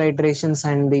having 4 iterations,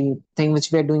 and the thing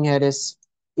which we are doing here is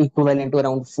equivalent to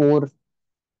around four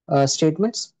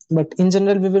statements. But in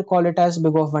general, we will call it as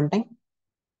big of one time.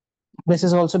 This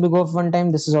is also big of one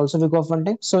time. This is also big of one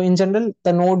time. So in general,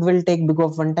 the node will take big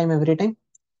of one time every time.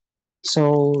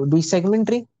 So the segment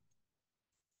tree,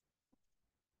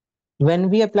 when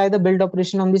we apply the build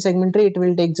operation on the segment tree, it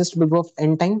will take just big of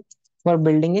n time for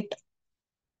building it.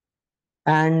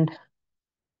 And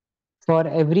for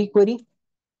every query,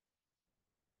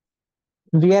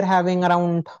 we are having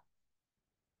around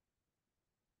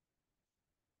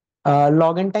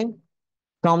login time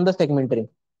from the segment tree.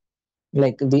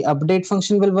 Like the update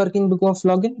function will work in big of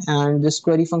login, and this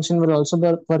query function will also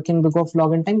work in big of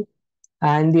login time.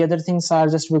 And the other things are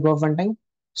just big of one time.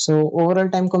 So overall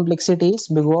time complexity is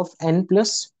big of n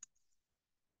plus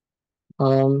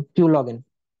q login.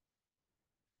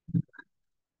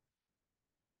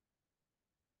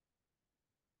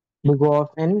 Big of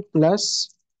n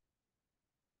plus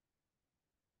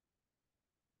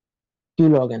q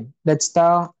login. That's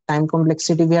the time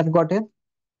complexity we have got here.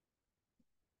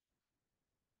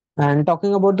 And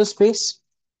talking about the space,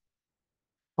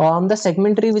 the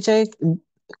segment tree which I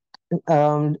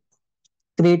um,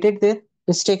 created there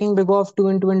is taking big of 2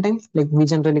 into n time. Like we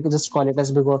generally just call it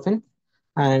as big of n.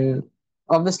 And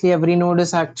obviously every node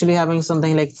is actually having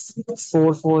something like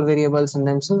four variables in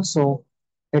themselves, so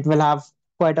it will have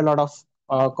quite a lot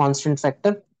of constant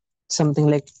factor, something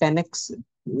like 10x,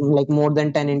 like more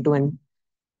than 10 into n.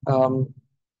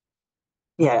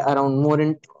 Yeah, around more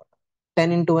than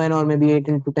 10 into n, or maybe 8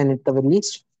 into 10 at the very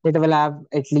least. It will have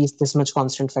at least this much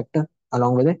constant factor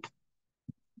along with it.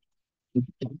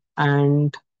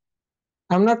 And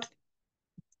I'm not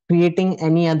creating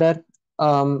any other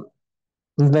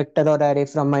vector or array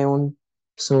from my own,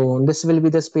 so this will be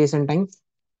the space and time.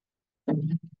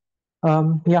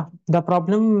 Yeah, the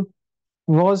problem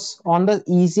was on the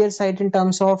easier side in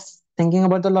terms of thinking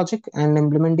about the logic and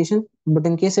implementation. But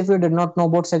in case if you did not know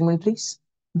about segment trees,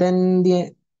 then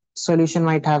the solution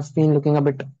might have been looking a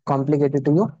bit complicated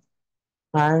to you.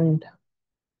 And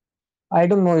I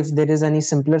don't know if there is any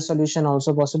simpler solution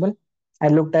also possible. I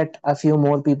looked at a few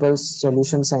more people's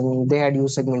solutions and they had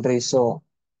used segment trees, so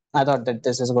I thought that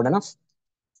this is good enough.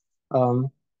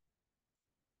 Um,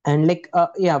 and like,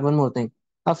 yeah, one more thing.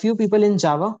 A few people in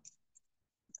Java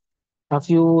a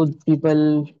few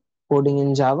people coding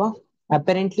in Java.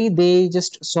 Apparently, they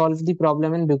just solved the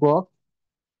problem in big O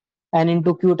and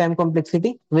into queue time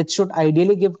complexity, which should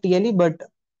ideally give TLE, but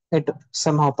it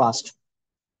somehow passed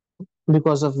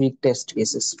because of weak test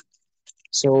cases.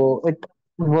 So it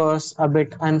was a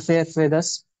bit unfair with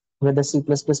us, with the C++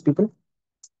 people.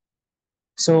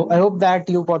 So I hope that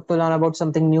you got to learn about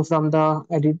something new from the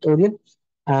editorial.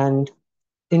 And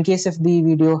in case if the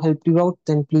video helped you out,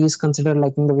 then please consider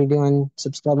liking the video and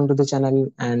subscribing to the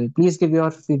channel. And please give your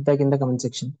feedback in the comment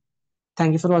section.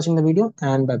 Thank you for watching the video,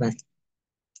 and bye bye.